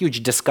 There's a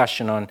huge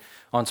discussion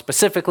on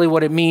specifically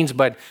what it means,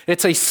 but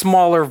it's a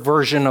smaller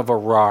version of a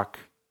rock.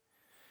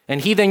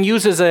 And he then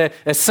uses a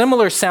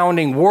similar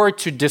sounding word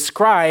to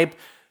describe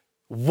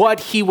what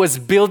he was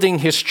building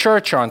his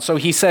church on. So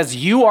he says,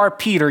 you are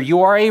Peter,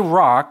 you are a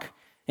rock.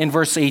 In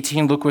verse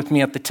 18, look with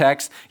me at the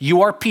text.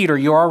 You are Peter,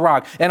 you are a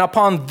rock. And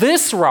upon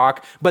this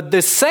rock, but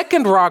the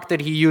second rock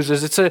that he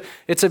uses,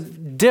 it's a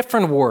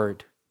different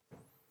word.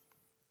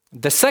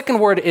 The second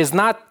word is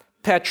not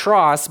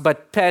Petros,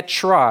 but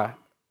Petra.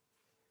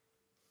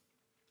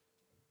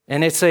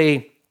 And it's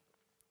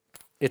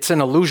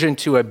an allusion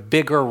to a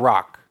bigger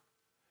rock.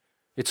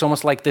 It's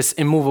almost like this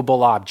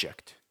immovable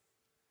object.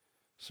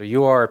 So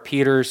you are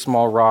Peter,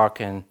 small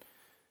rock,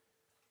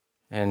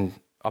 and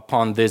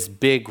upon this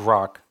big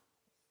rock,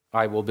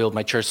 I will build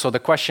my church. So the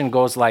question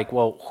goes like,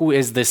 well, who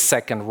is this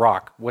second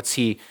rock? What's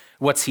he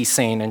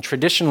saying? And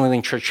traditionally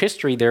in church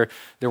history, there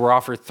were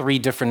offered three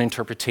different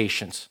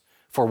interpretations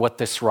for what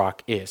this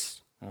rock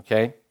is.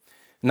 Okay?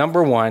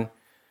 Number one,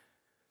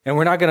 and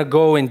we're not going to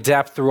go in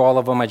depth through all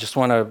of them. I just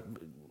want to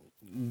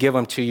give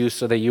them to you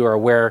so that you are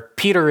aware.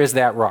 Peter is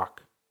that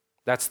rock.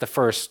 That's the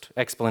first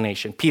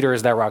explanation. Peter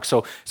is that rock.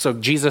 So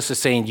Jesus is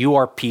saying, you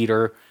are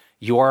Peter,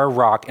 you are a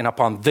rock, and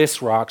upon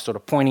this rock, sort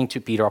of pointing to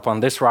Peter,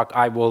 upon this rock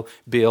I will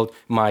build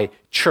my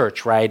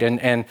church, right?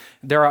 And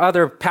there are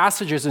other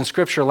passages in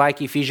Scripture like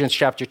Ephesians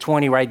chapter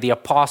 20, right? The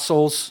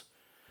apostles,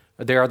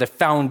 they are the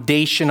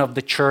foundation of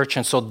the church,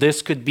 and so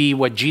this could be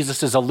what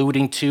Jesus is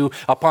alluding to.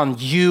 Upon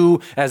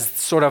you as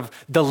sort of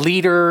the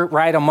leader,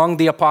 right, among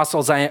the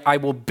apostles, I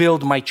will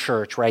build my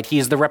church, right? He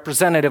is the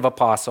representative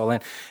apostle.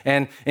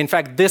 And in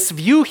fact, this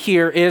view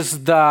here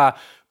is the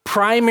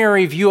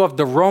primary view of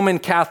the Roman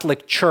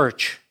Catholic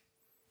Church.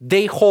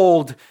 They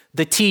hold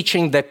the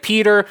teaching that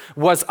Peter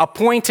was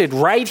appointed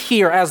right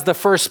here as the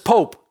first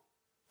pope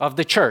of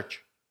the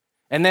church.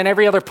 And then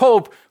every other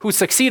pope who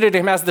succeeded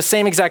him has the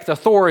same exact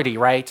authority,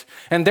 right?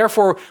 And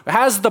therefore,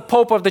 as the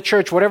pope of the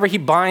church, whatever he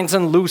binds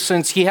and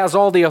loosens, he has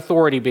all the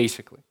authority,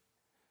 basically.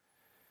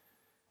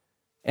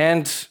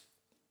 And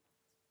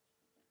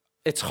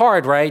it's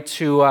hard, right,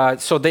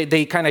 so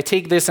they kind of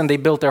take this and they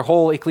built their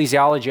whole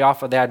ecclesiology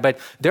off of that. But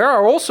there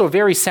are also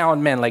very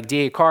sound men like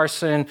D.A.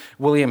 Carson,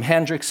 William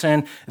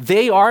Hendrickson.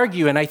 They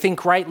argue, and I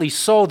think rightly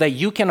so, that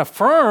you can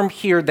affirm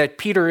here that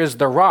Peter is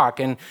the rock.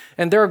 And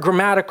there are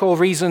grammatical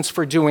reasons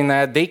for doing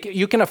that.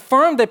 You can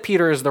affirm that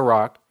Peter is the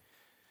rock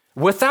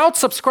without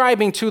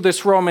subscribing to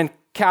this Roman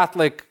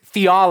Catholic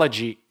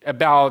theology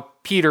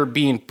about Peter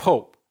being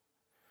pope.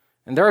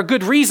 And there are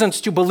good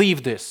reasons to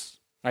believe this,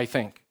 I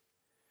think.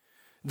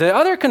 The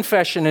other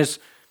confession is,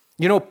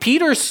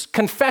 Peter's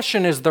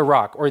confession is the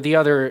rock, or the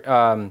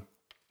other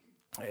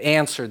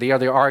answer, the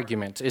other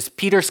argument is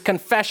Peter's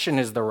confession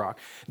is the rock.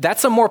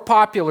 That's a more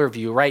popular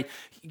view, right?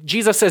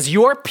 Jesus says,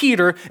 you're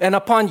Peter, and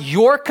upon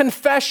your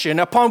confession,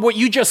 upon what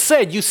you just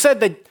said, you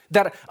said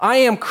that I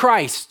am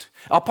Christ.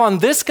 Upon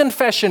this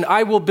confession,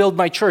 I will build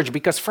my church.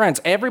 Because friends,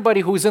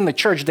 everybody who's in the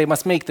church, they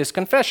must make this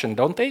confession,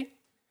 don't they?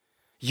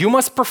 You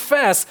must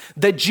profess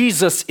that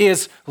Jesus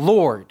is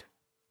Lord.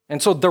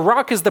 And so the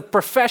rock is the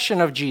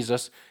profession of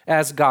Jesus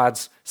as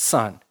God's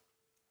Son.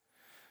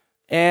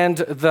 And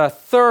the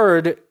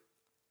third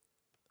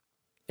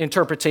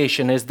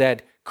interpretation is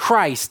that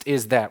Christ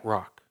is that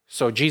rock.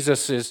 So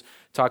Jesus is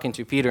talking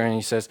to Peter and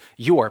he says,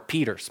 you are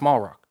Peter,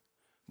 small rock,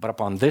 but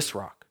upon this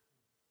rock,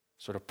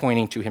 sort of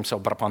pointing to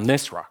himself, but upon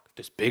this rock,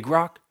 this big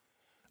rock,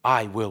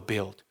 I will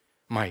build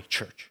my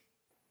church.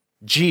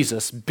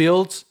 Jesus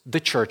builds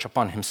the church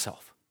upon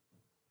himself.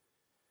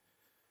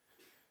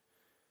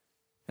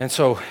 And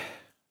so,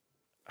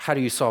 how do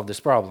you solve this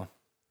problem?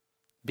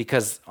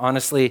 Because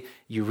honestly,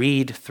 you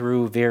read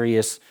through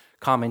various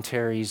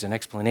commentaries and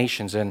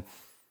explanations, and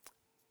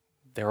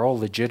they're all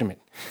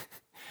legitimate.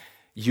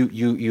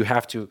 You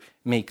have to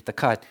make the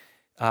cut.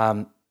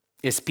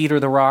 Is Peter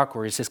the rock,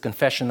 or is his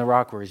confession the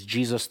rock, or is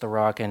Jesus the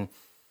rock? And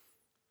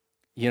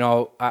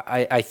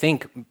I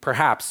think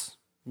perhaps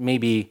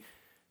maybe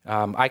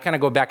I kind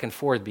of go back and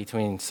forth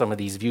between some of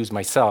these views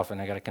myself,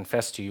 and I got to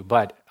confess to you,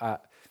 but.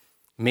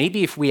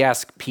 Maybe if we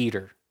ask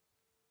Peter,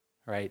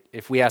 right?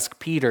 If we ask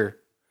Peter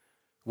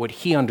what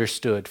he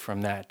understood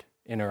from that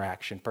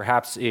interaction,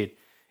 perhaps it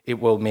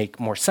will make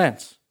more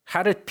sense.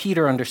 How did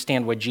Peter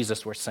understand what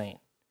Jesus was saying?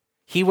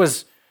 He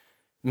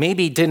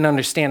maybe didn't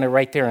understand it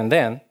right there and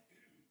then,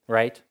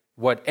 right?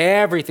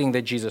 Everything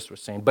that Jesus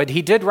was saying. But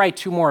he did write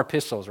two more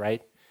epistles,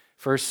 right?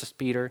 1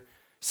 Peter,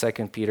 2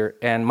 Peter.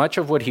 And much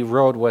of what he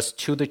wrote was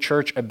to the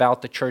church,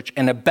 about the church,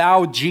 and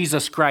about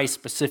Jesus Christ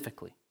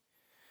specifically.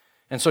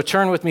 And so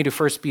turn with me to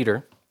 1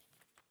 Peter.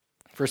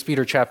 1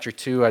 Peter chapter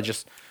 2. I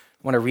just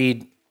want to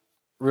read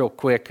real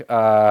quick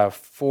 4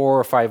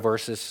 or 5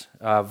 verses.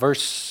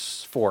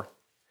 Verse 4.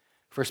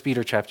 1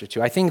 Peter chapter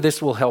 2. I think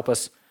this will help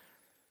us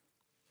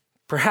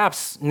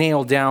perhaps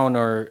nail down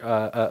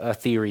a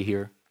theory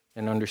here,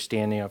 an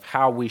understanding of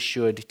how we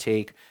should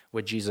take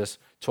what Jesus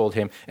told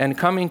him. And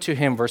coming to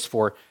him, verse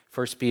 4,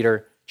 1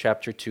 Peter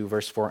chapter 2,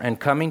 verse 4, and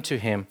coming to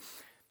him,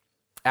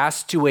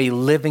 as to a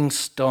living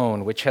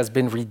stone, which has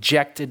been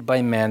rejected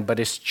by men, but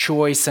is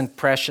choice and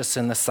precious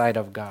in the sight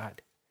of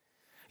God.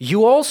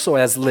 You also,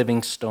 as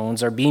living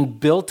stones, are being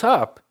built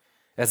up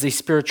as a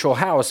spiritual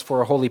house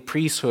for a holy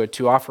priesthood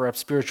to offer up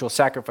spiritual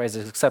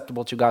sacrifices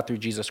acceptable to God through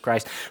Jesus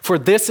Christ. For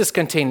this is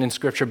contained in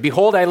Scripture.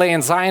 Behold, I lay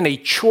in Zion a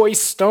choice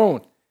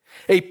stone,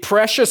 a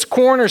precious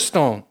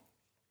cornerstone.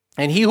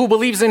 And he who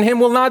believes in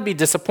him will not be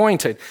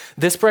disappointed.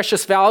 This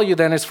precious value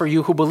then is for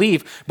you who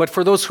believe. But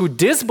for those who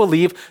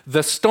disbelieve,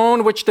 the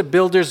stone which the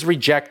builders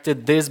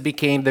rejected, this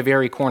became the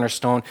very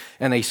cornerstone,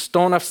 and a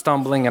stone of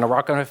stumbling and a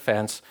rock of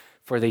offense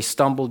for they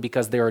stumbled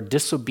because they are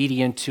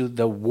disobedient to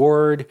the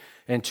word,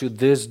 and to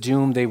this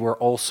doom they were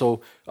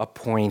also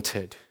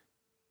appointed.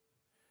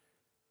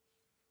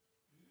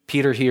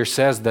 Peter here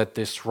says that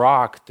this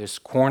rock, this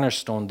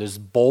cornerstone, this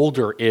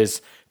boulder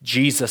is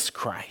Jesus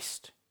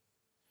Christ.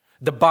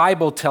 The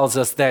Bible tells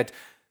us that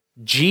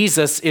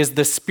Jesus is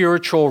the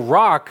spiritual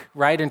rock,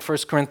 right, in 1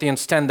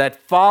 Corinthians 10,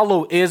 that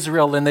follow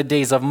Israel in the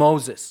days of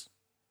Moses.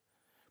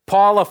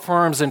 Paul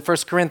affirms in 1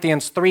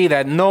 Corinthians 3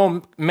 that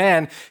no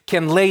man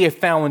can lay a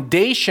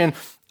foundation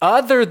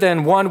other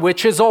than one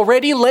which is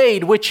already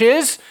laid, which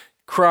is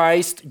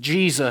Christ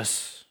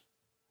Jesus.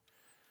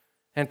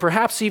 And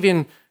perhaps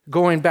even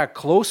going back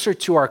closer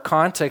to our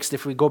context,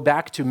 if we go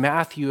back to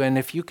Matthew, and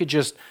if you could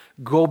just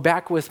go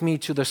back with me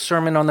to the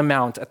Sermon on the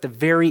Mount at the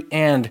very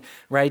end,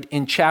 right,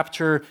 in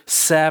chapter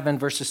 7,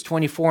 verses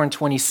 24 and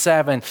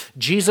 27,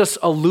 Jesus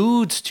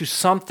alludes to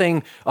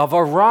something of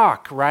a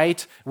rock,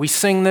 right? We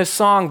sing this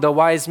song, the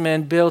wise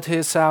man built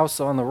his house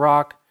on the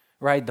rock,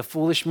 right? The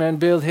foolish man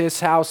built his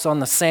house on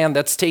the sand.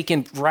 That's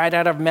taken right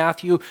out of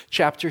Matthew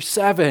chapter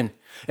 7.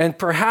 And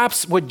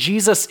perhaps what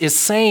Jesus is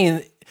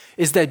saying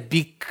is that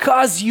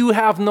because you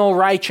have no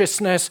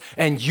righteousness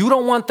and you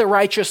don't want the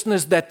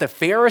righteousness that the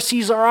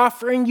Pharisees are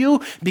offering you,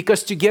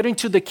 because to get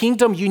into the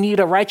kingdom you need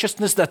a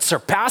righteousness that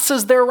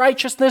surpasses their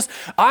righteousness,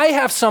 I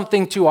have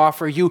something to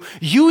offer you.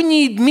 You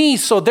need me,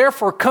 so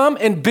therefore come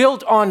and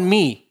build on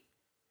me.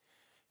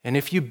 And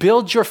if you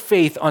build your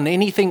faith on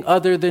anything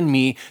other than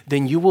me,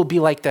 then you will be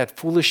like that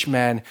foolish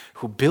man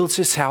who builds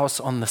his house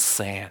on the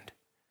sand.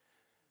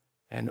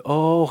 And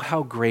oh,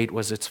 how great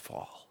was its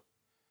fall.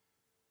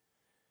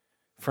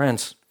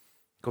 Friends,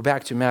 go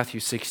back to Matthew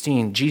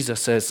 16. Jesus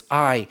says,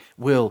 I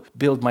will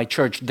build my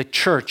church. The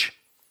church,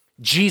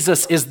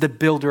 Jesus is the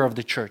builder of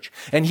the church.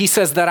 And he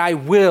says that I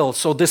will.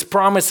 So this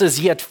promise is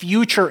yet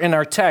future in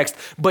our text.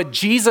 But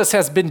Jesus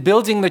has been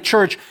building the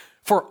church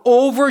for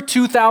over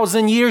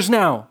 2,000 years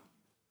now.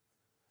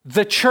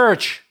 The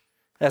church,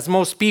 as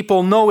most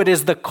people know, it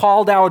is the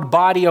called out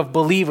body of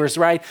believers,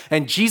 right?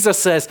 And Jesus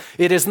says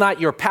it is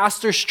not your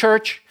pastor's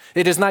church.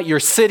 It is not your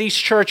city's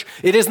church.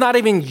 It is not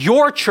even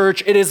your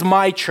church. It is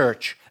my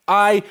church.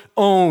 I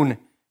own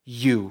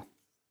you.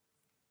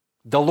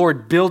 The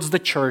Lord builds the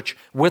church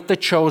with the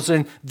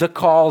chosen, the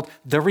called,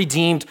 the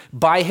redeemed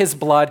by his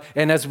blood.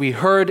 And as we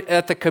heard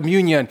at the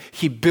communion,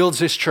 he builds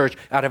his church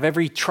out of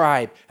every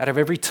tribe, out of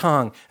every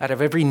tongue, out of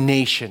every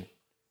nation,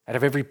 out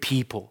of every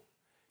people.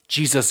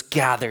 Jesus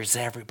gathers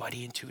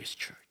everybody into his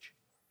church.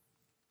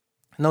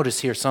 Notice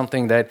here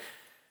something that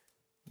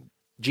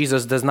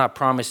Jesus does not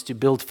promise to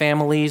build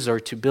families or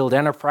to build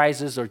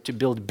enterprises or to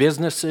build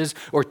businesses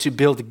or to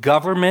build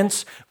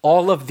governments.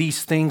 All of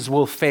these things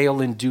will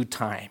fail in due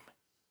time.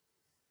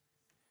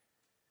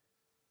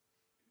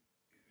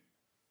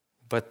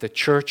 But the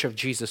church of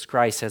Jesus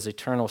Christ has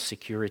eternal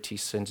security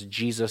since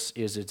Jesus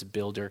is its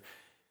builder.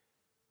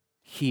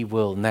 He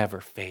will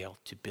never fail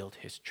to build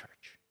his church.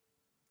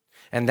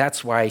 And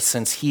that's why,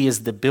 since he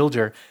is the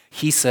builder,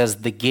 he says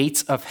the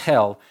gates of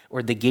hell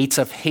or the gates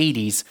of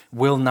Hades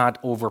will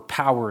not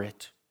overpower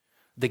it.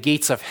 The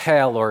gates of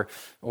hell,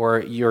 or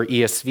your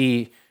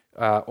ESV,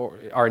 or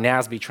our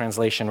NASB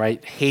translation,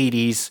 right?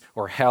 Hades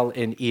or hell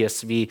in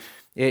ESV.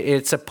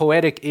 It's a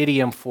poetic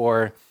idiom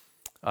for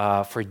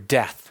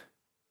death.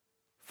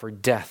 For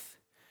death.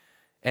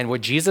 And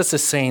what Jesus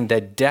is saying,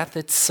 that death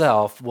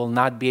itself will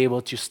not be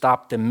able to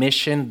stop the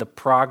mission, the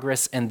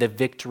progress, and the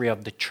victory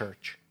of the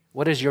church.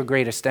 What is your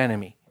greatest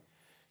enemy?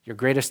 Your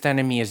greatest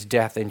enemy is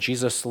death. And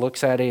Jesus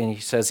looks at it and he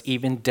says,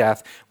 even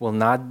death will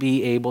not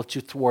be able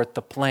to thwart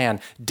the plan.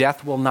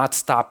 Death will not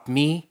stop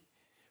me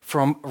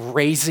from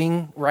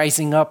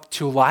rising up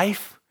to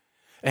life.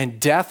 And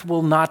death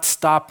will not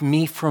stop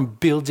me from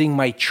building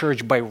my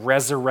church by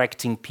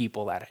resurrecting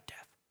people out of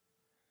death.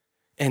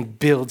 And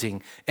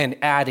building and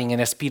adding,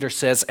 and as Peter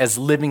says, as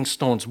living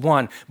stones,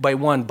 one by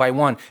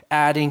one,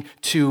 adding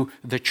to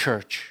the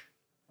church.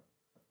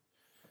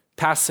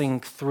 Passing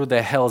through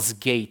the hell's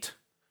gate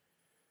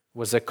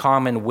was a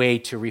common way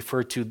to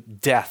refer to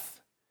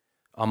death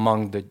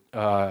among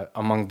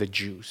the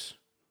Jews.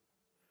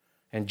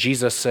 And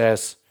Jesus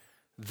says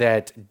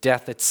that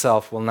death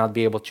itself will not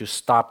be able to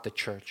stop the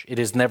church. It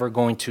is never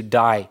going to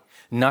die.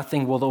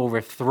 Nothing will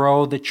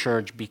overthrow the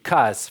church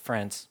because,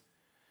 friends,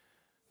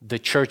 the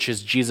church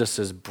is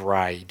Jesus'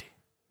 bride.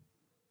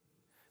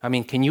 I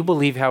mean, can you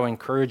believe how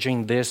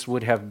encouraging this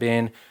would have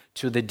been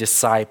to the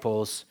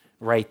disciples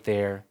right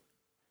there?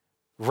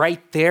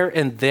 Right there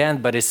and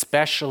then, but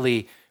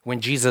especially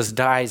when Jesus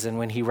dies and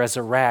when he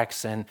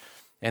resurrects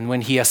and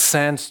when he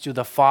ascends to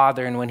the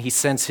Father and when he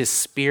sends his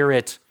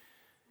Spirit.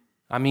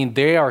 I mean,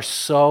 they are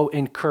so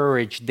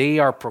encouraged. They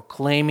are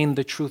proclaiming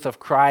the truth of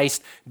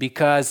Christ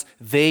because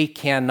they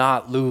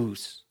cannot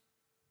lose.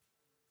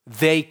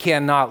 They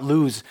cannot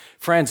lose.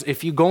 Friends,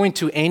 if you go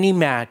into any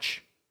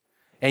match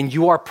and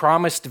you are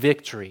promised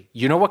victory,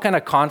 you know what kind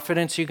of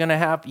confidence you're going to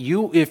have?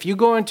 If you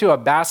go into a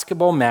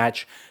basketball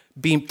match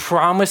being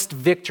promised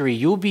victory,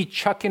 you'll be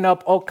chucking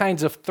up all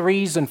kinds of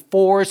 3s and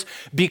 4s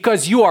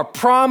because you are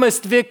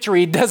promised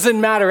victory. It doesn't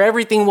matter.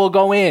 Everything will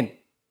go in.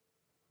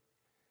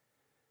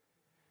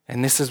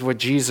 And this is what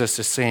Jesus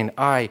is saying,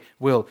 I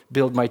will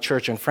build my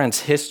church. And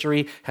friends,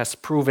 history has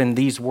proven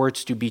these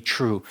words to be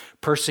true.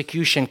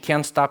 Persecution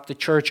can't stop the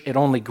church. It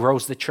only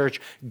grows the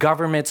church.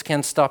 Governments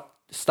can't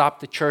stop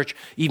the church.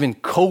 Even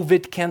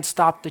COVID can't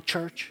stop the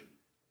church.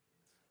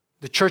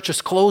 The church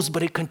is closed,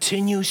 but it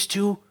continues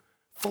to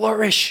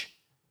flourish.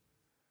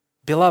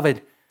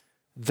 Beloved,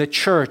 the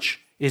church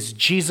is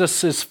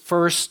Jesus'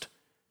 first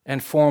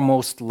and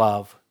foremost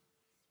love.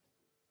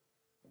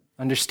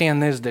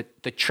 Understand this,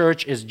 that the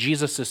church is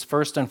Jesus'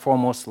 first and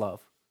foremost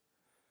love.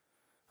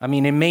 I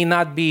mean, it may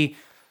not be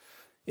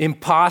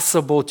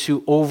impossible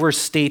to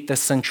overstate the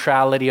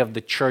centrality of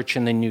the church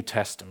in the New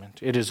Testament.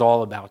 It is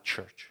all about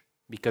church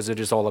because it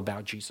is all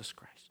about Jesus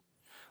Christ.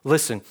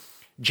 Listen,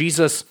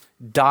 Jesus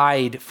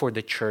died for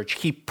the church.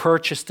 He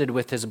purchased it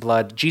with his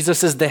blood.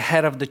 Jesus is the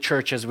head of the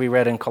church, as we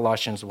read in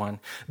Colossians 1.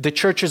 The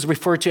church is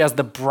referred to as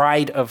the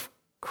bride of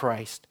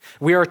Christ.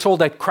 We are told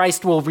that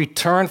Christ will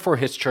return for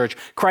his church.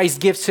 Christ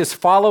gives his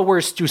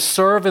followers to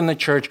serve in the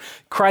church.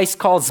 Christ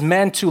calls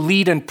men to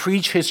lead and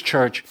preach his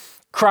church.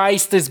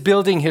 Christ is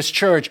building his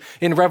church.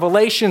 In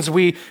Revelation,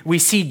 we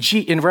see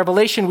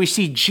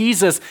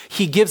Jesus.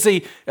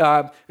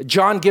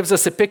 John gives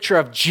us a picture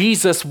of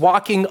Jesus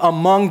walking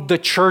among the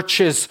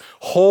churches,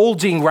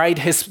 holding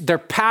their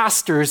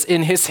pastors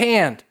in his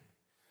hand.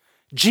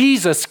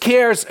 Jesus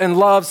cares and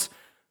loves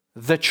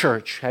the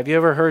church. Have you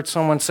ever heard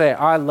someone say,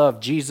 I love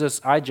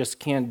Jesus, I just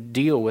can't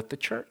deal with the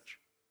church?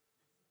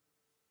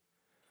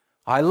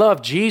 I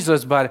love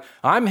Jesus, but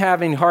I'm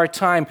having a hard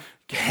time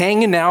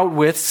hanging out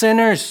with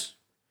sinners.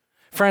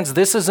 Friends,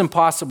 this is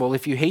impossible.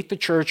 If you hate the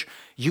church,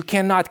 you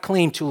cannot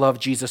claim to love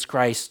Jesus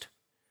Christ.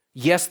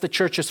 Yes, the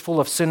church is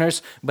full of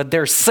sinners, but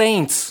they're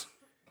saints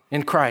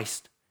in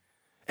Christ.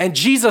 And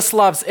Jesus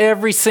loves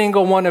every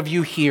single one of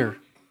you here.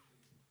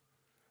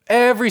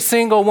 Every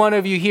single one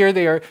of you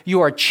here, you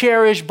are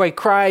cherished by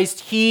Christ.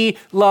 He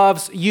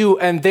loves you.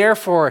 And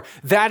therefore,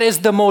 that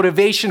is the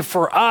motivation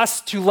for us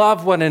to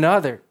love one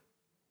another.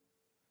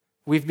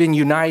 We've been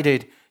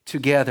united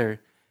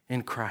together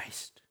in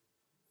Christ.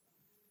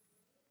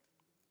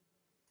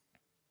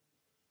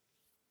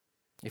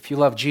 If you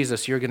love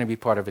Jesus, you're going to be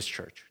part of his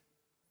church.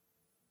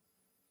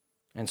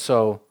 And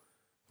so,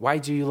 why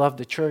do you love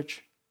the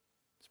church?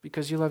 It's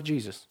because you love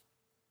Jesus.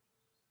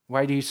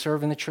 Why do you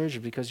serve in the church?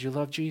 Because you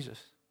love Jesus.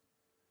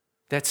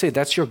 That's it.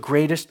 That's your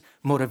greatest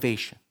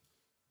motivation.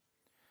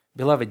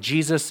 Beloved,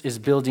 Jesus is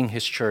building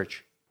his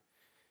church.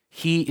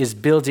 He is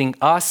building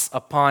us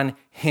upon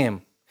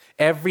him.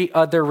 Every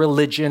other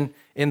religion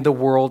in the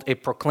world,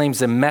 it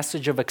proclaims a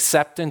message of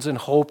acceptance and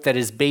hope that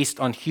is based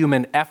on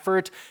human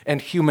effort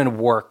and human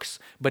works.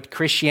 But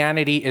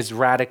Christianity is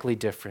radically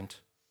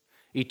different.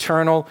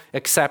 Eternal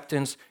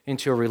acceptance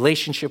into a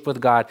relationship with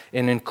God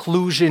and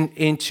inclusion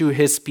into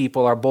his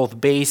people are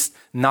both based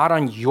not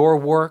on your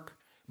work,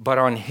 but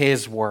on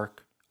his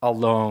work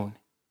alone.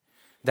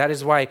 That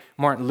is why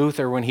Martin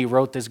Luther, when he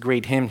wrote this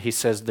great hymn, he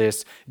says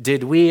this,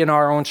 did we in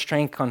our own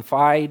strength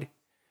confide,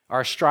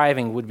 our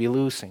striving would be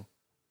losing.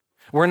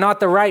 We're not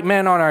the right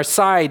man on our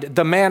side,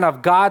 the man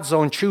of God's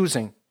own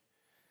choosing.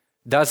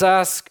 Does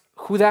ask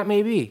who that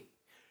may be.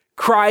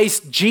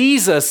 Christ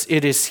Jesus,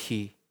 it is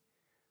he.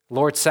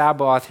 Lord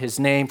Sabaoth, his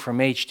name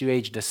from age to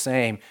age the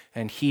same,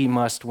 and he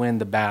must win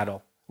the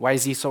battle. Why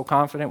is he so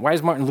confident? Why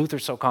is Martin Luther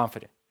so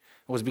confident?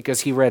 It was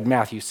because he read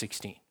Matthew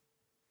 16.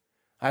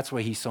 That's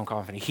why he's so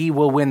confident. He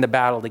will win the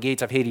battle. The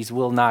gates of Hades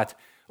will not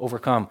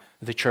overcome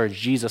the church.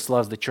 Jesus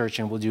loves the church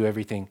and will do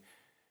everything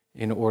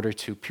in order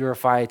to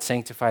purify it,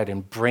 sanctify it,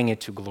 and bring it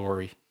to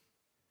glory.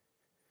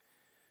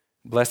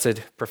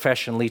 Blessed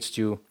profession leads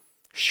to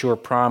sure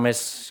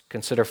promise.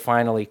 Consider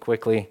finally,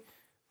 quickly,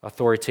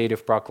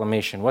 authoritative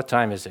proclamation. What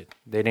time is it?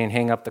 They didn't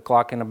hang up the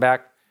clock in the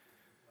back?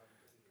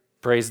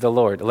 Praise the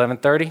Lord.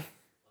 11:30?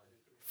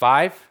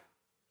 5?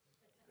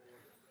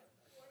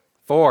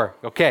 4.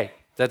 Okay,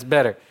 that's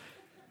better.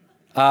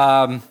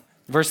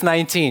 Verse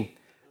 19.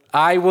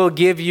 I will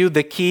give you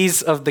the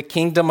keys of the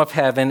kingdom of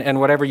heaven,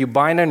 and whatever you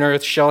bind on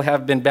earth shall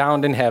have been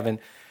bound in heaven,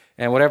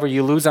 and whatever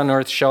you loose on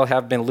earth shall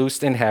have been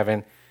loosed in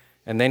heaven.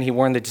 And then he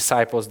warned the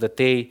disciples that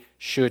they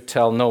should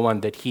tell no one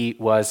that he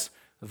was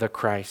the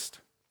Christ.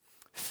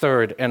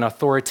 Third, an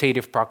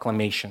authoritative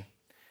proclamation.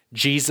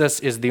 Jesus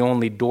is the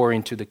only door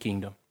into the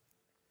kingdom.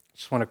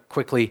 Just want to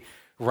quickly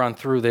run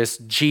through this.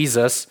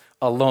 Jesus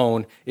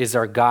alone is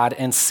our God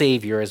and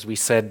Savior, as we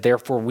said.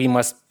 Therefore, we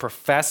must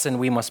profess and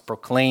we must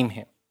proclaim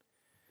him.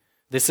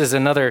 This is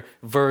another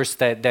verse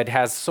that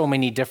has so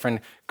many different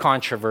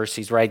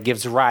controversies, right?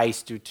 Gives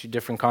rise to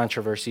different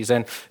controversies.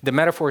 And the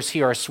metaphors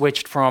here are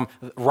switched from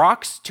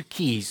rocks to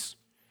keys.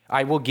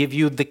 I will give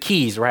you the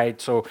keys,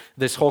 right? So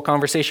this whole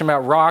conversation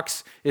about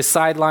rocks is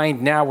sidelined.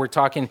 Now we're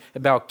talking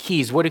about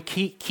keys. What do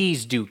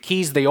keys do?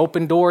 Keys, they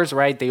open doors,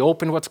 right? They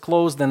open what's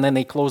closed and then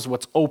they close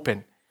what's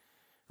open,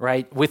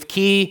 right? With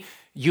key,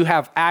 you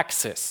have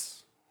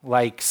access.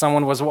 Like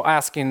someone was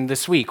asking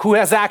this week, who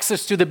has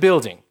access to the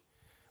building?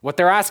 What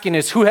they're asking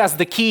is who has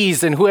the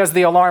keys and who has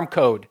the alarm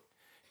code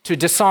to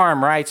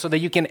disarm, right? So that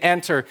you can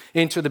enter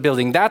into the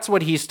building. That's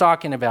what he's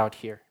talking about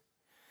here.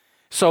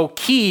 So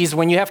keys,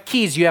 when you have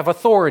keys, you have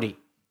authority.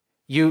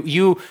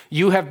 You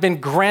have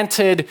been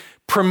granted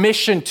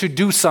permission to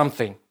do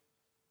something.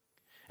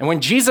 And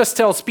when Jesus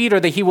tells Peter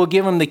that he will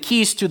give him the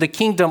keys to the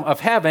kingdom of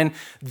heaven,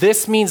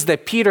 this means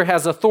that Peter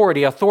has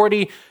authority.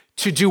 Authority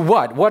to do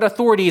what? What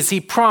authority is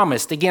he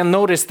promised? Again,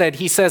 notice that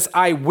he says,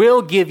 I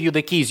will give you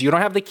the keys. You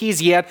don't have the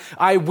keys yet.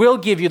 I will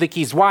give you the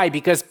keys. Why?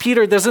 Because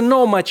Peter doesn't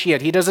know much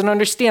yet. He doesn't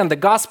understand. The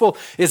gospel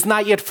is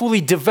not yet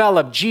fully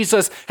developed.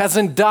 Jesus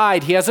hasn't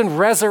died. He hasn't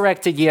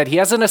resurrected yet. He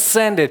hasn't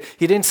ascended.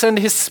 He didn't send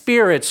his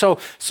spirit. So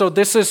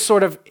this is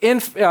sort of,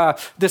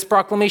 this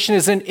proclamation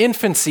is in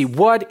infancy.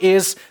 What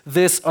is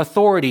this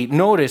authority?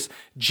 Notice,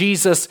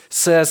 Jesus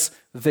says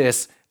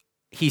this.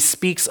 He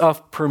speaks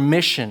of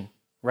permission,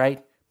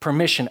 right?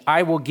 Permission.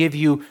 I will give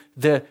you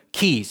the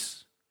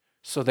keys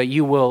so that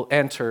you will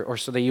enter, or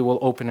so that you will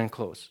open and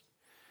close.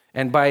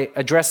 And by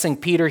addressing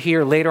Peter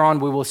here, later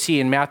on we will see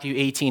in Matthew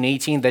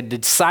 18:18 that the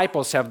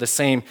disciples have the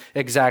same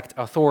exact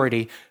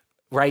authority,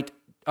 right?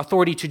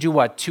 Authority to do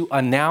what? To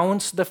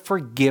announce the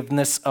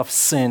forgiveness of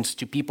sins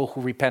to people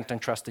who repent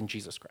and trust in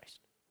Jesus Christ.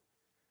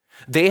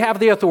 They have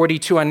the authority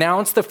to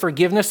announce the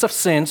forgiveness of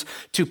sins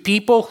to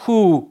people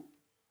who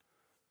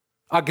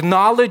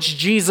acknowledge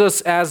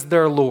Jesus as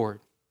their Lord.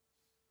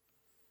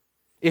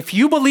 If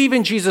you believe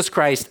in Jesus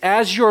Christ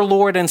as your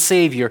Lord and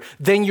Savior,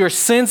 then your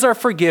sins are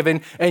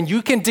forgiven, and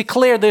you can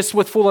declare this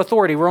with full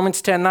authority.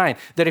 Romans 10:9,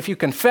 that if you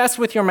confess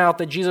with your mouth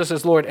that Jesus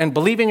is Lord and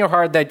believe in your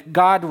heart that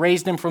God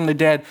raised him from the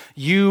dead,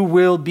 you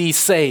will be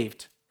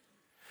saved.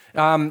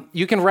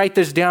 You can write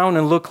this down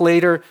and look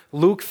later.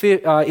 Luke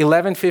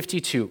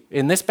 11:52.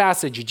 In this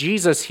passage,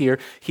 Jesus here,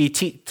 he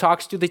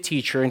talks to the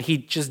teacher and he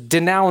just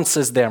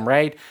denounces them,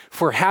 right?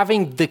 For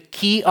having the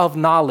key of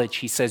knowledge.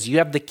 He says, you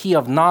have the key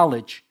of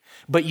knowledge,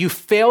 but you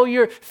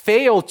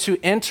fail to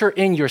enter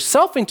in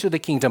yourself into the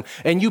kingdom,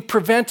 and you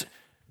prevent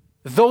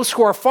those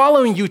who are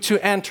following you to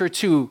enter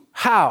too.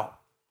 How?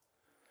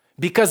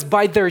 Because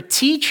by their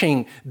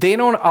teaching, they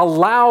don't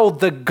allow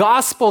the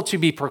gospel to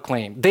be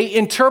proclaimed. They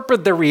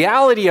interpret the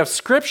reality of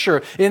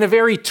Scripture in a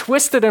very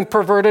twisted and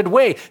perverted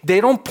way. They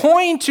don't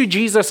point to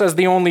Jesus as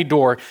the only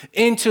door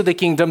into the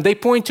kingdom. They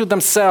point to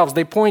themselves.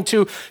 They point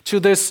to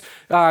this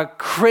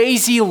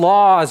crazy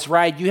laws,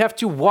 right? You have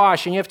to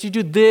wash and you have to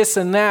do this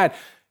and that.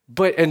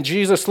 And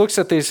Jesus looks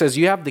at this and says,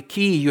 you have the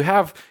key, you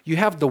have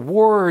the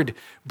word,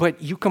 but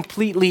you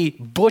completely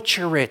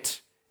butcher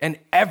it, and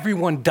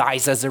everyone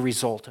dies as a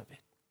result of it.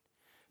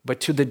 But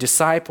to the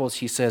disciples,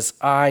 he says,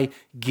 I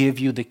give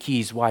you the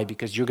keys. Why?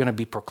 Because you're going to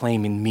be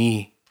proclaiming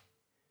me.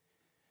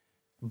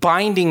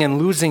 Binding and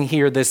loosing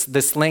here,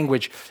 this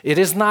language, it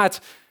is not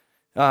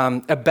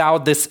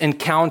about this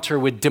encounter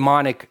with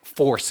demonic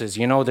forces.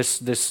 You know,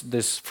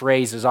 this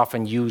phrase is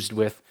often used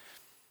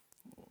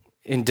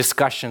in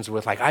discussions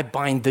with, like, I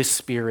bind this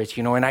spirit,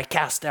 and I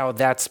cast out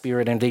that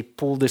spirit, and they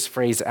pull this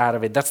phrase out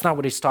of it. That's not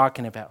what he's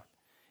talking about.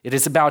 It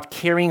is about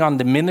carrying on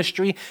the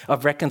ministry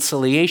of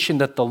reconciliation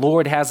that the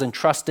Lord has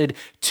entrusted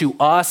to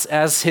us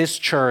as his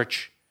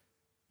church.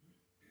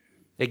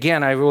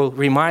 Again, I will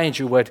remind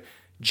you what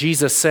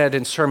Jesus said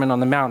in Sermon on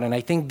the Mount, and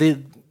I think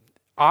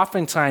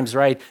oftentimes,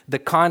 right, the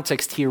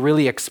context here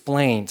really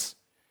explains.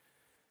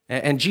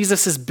 And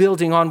Jesus is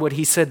building on what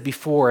he said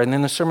before, and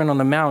in the Sermon on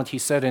the Mount, he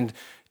said, and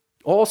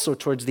also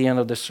towards the end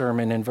of the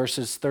sermon, in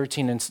verses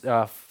 13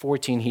 and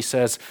 14, he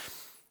says,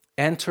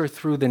 enter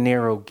through the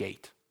narrow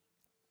gate.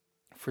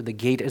 For the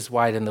gate is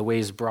wide and the way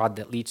is broad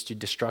that leads to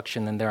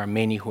destruction, and there are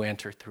many who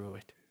enter through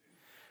it.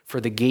 For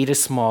the gate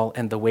is small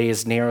and the way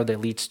is narrow that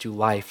leads to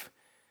life,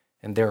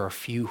 and there are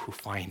few who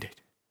find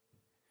it.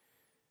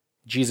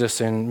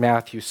 Jesus in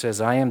Matthew says,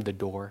 I am the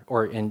door,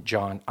 or in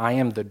John, I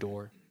am the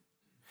door.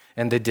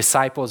 And the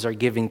disciples are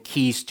given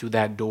keys to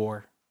that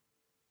door.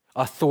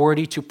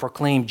 Authority to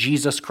proclaim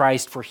Jesus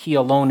Christ, for he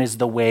alone is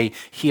the way.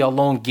 He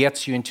alone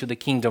gets you into the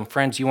kingdom.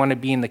 Friends, you want to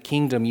be in the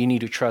kingdom, you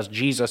need to trust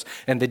Jesus.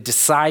 And the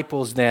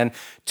disciples then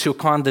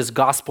took on this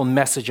gospel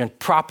message and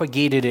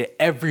propagated it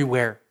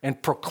everywhere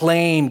and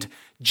proclaimed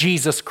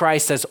Jesus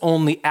Christ as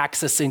only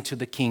access into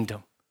the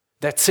kingdom.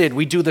 That's it.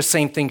 We do the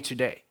same thing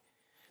today.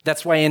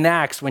 That's why in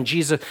Acts, when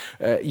Jesus,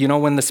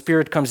 when the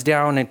Spirit comes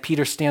down and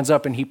Peter stands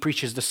up and he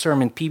preaches the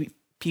sermon,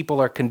 people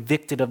are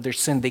convicted of their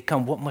sin. They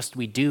come, what must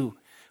we do?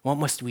 What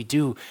must we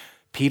do?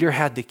 Peter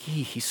had the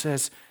key. He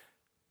says,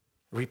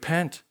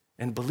 repent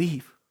and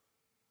believe.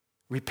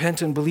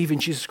 Repent and believe in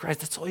Jesus Christ.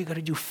 That's all you got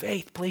to do.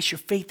 Faith. Place your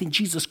faith in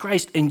Jesus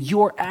Christ, and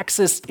your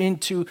access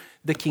into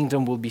the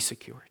kingdom will be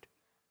secured.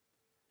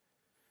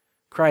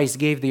 Christ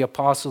gave the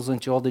apostles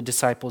and to all the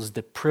disciples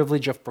the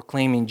privilege of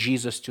proclaiming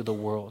Jesus to the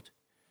world.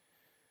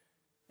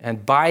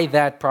 And by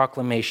that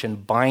proclamation,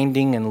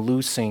 binding and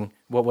loosing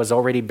what was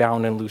already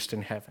bound and loosed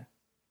in heaven.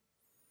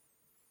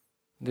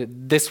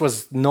 This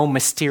was no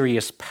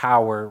mysterious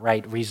power,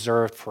 right,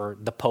 reserved for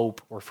the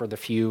Pope or for the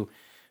few.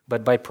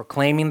 But by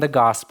proclaiming the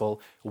gospel,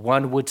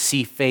 one would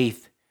see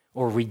faith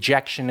or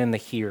rejection in the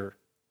hearer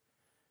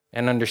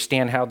and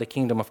understand how the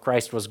kingdom of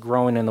Christ was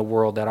growing in the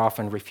world that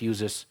often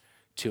refuses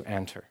to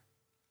enter.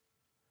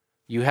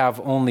 You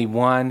have only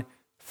one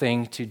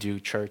thing to do,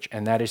 church,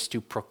 and that is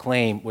to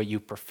proclaim what you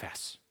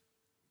profess.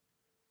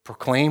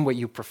 Proclaim what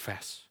you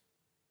profess.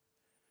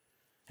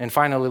 And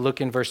finally,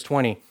 look in verse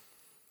 20.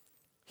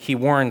 He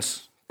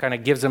warns, kind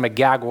of gives them a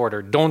gag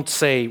order. Don't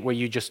say what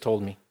you just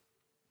told me.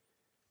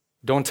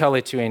 Don't tell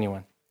it to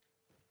anyone.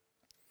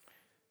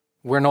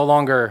 We're no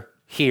longer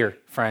here,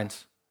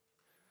 friends.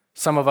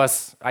 Some of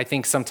us, I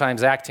think,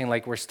 sometimes acting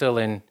like we're still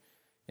in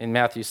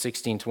Matthew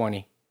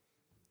 16:20.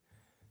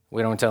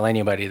 We don't tell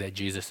anybody that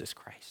Jesus is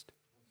Christ.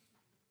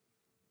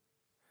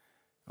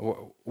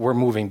 We're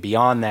moving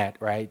beyond that,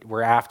 right?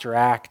 We're after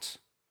Acts.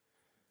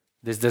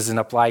 This doesn't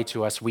apply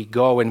to us. We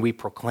go and we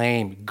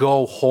proclaim.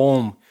 Go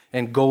home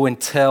and go and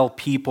tell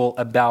people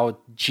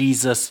about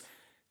Jesus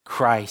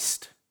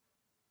Christ.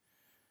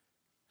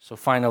 So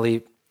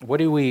finally, what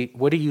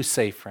do you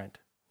say, friend?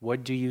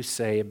 What do you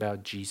say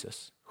about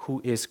Jesus?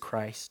 Who is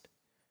Christ?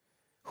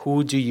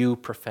 Who do you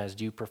profess?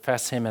 Do you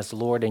profess him as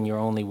Lord in your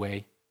only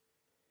way?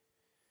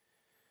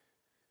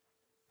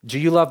 Do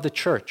you love the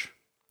church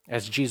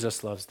as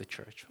Jesus loves the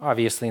church?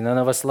 Obviously, none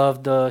of us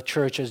love the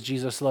church as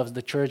Jesus loves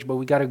the church, but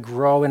we got to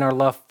grow in our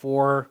love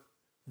for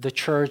the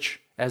church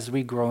as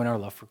we grow in our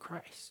love for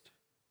Christ.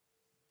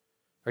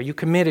 Are you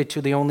committed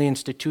to the only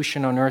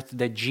institution on earth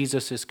that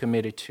Jesus is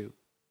committed to?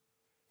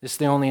 This is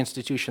the only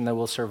institution that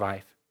will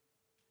survive.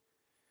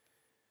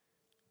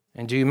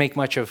 And do you make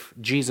much of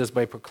Jesus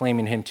by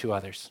proclaiming him to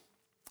others?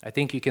 I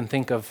think you can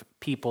think of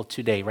people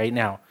today, right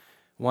now,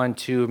 1,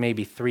 2,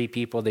 maybe 3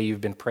 people that you've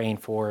been praying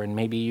for, and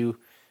maybe you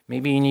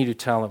need to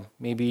tell them.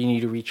 Maybe you need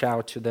to reach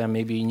out to them.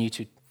 Maybe you need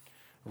to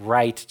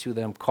write to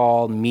them,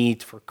 call,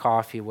 meet for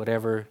coffee,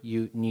 whatever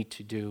you need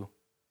to do.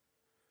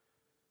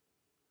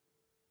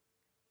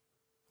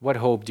 What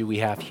hope do we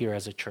have here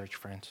as a church,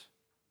 friends?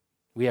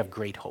 We have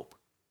great hope.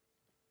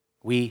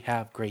 We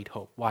have great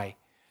hope. Why?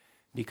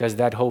 Because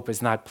that hope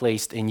is not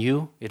placed in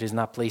you. It is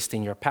not placed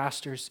in your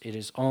pastors. It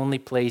is only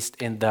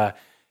placed in the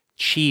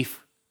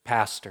chief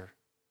pastor,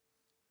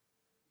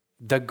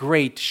 the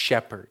great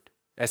shepherd,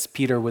 as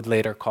Peter would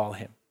later call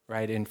him,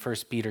 right? In 1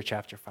 Peter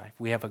chapter 5.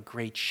 We have a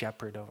great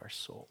shepherd of our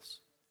souls.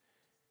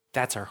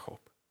 That's our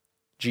hope,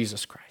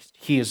 Jesus Christ.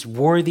 He is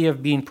worthy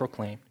of being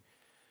proclaimed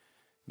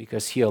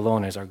because he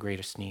alone is our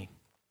greatest need.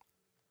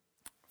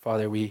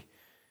 Father, we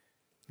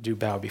do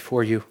bow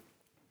before you.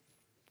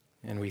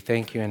 And we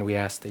thank you and we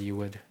ask that you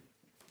would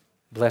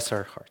bless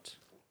our hearts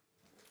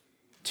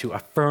to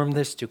affirm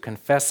this, to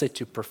confess it,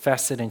 to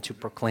profess it, and to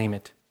proclaim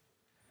it,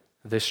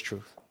 this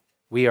truth.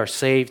 We are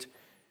saved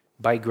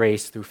by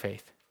grace through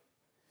faith.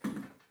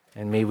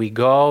 And may we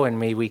go and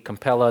may we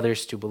compel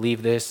others to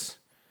believe this.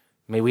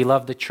 May we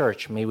love the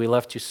church. May we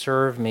love to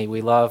serve. May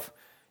we love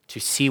to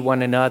see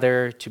one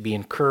another, to be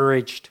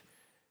encouraged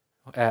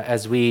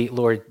as we,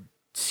 Lord,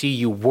 see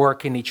you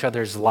work in each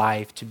other's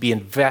life, to be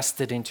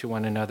invested into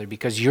one another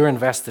because you're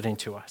invested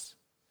into us.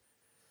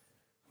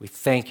 We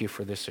thank you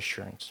for this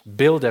assurance.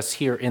 Build us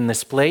here in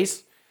this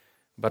place,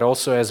 but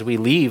also as we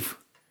leave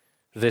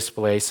this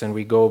place and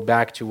we go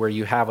back to where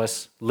you have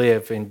us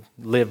live and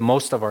live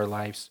most of our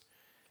lives,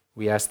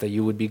 we ask that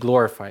you would be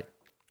glorified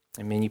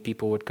and many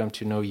people would come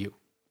to know you.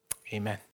 Amen.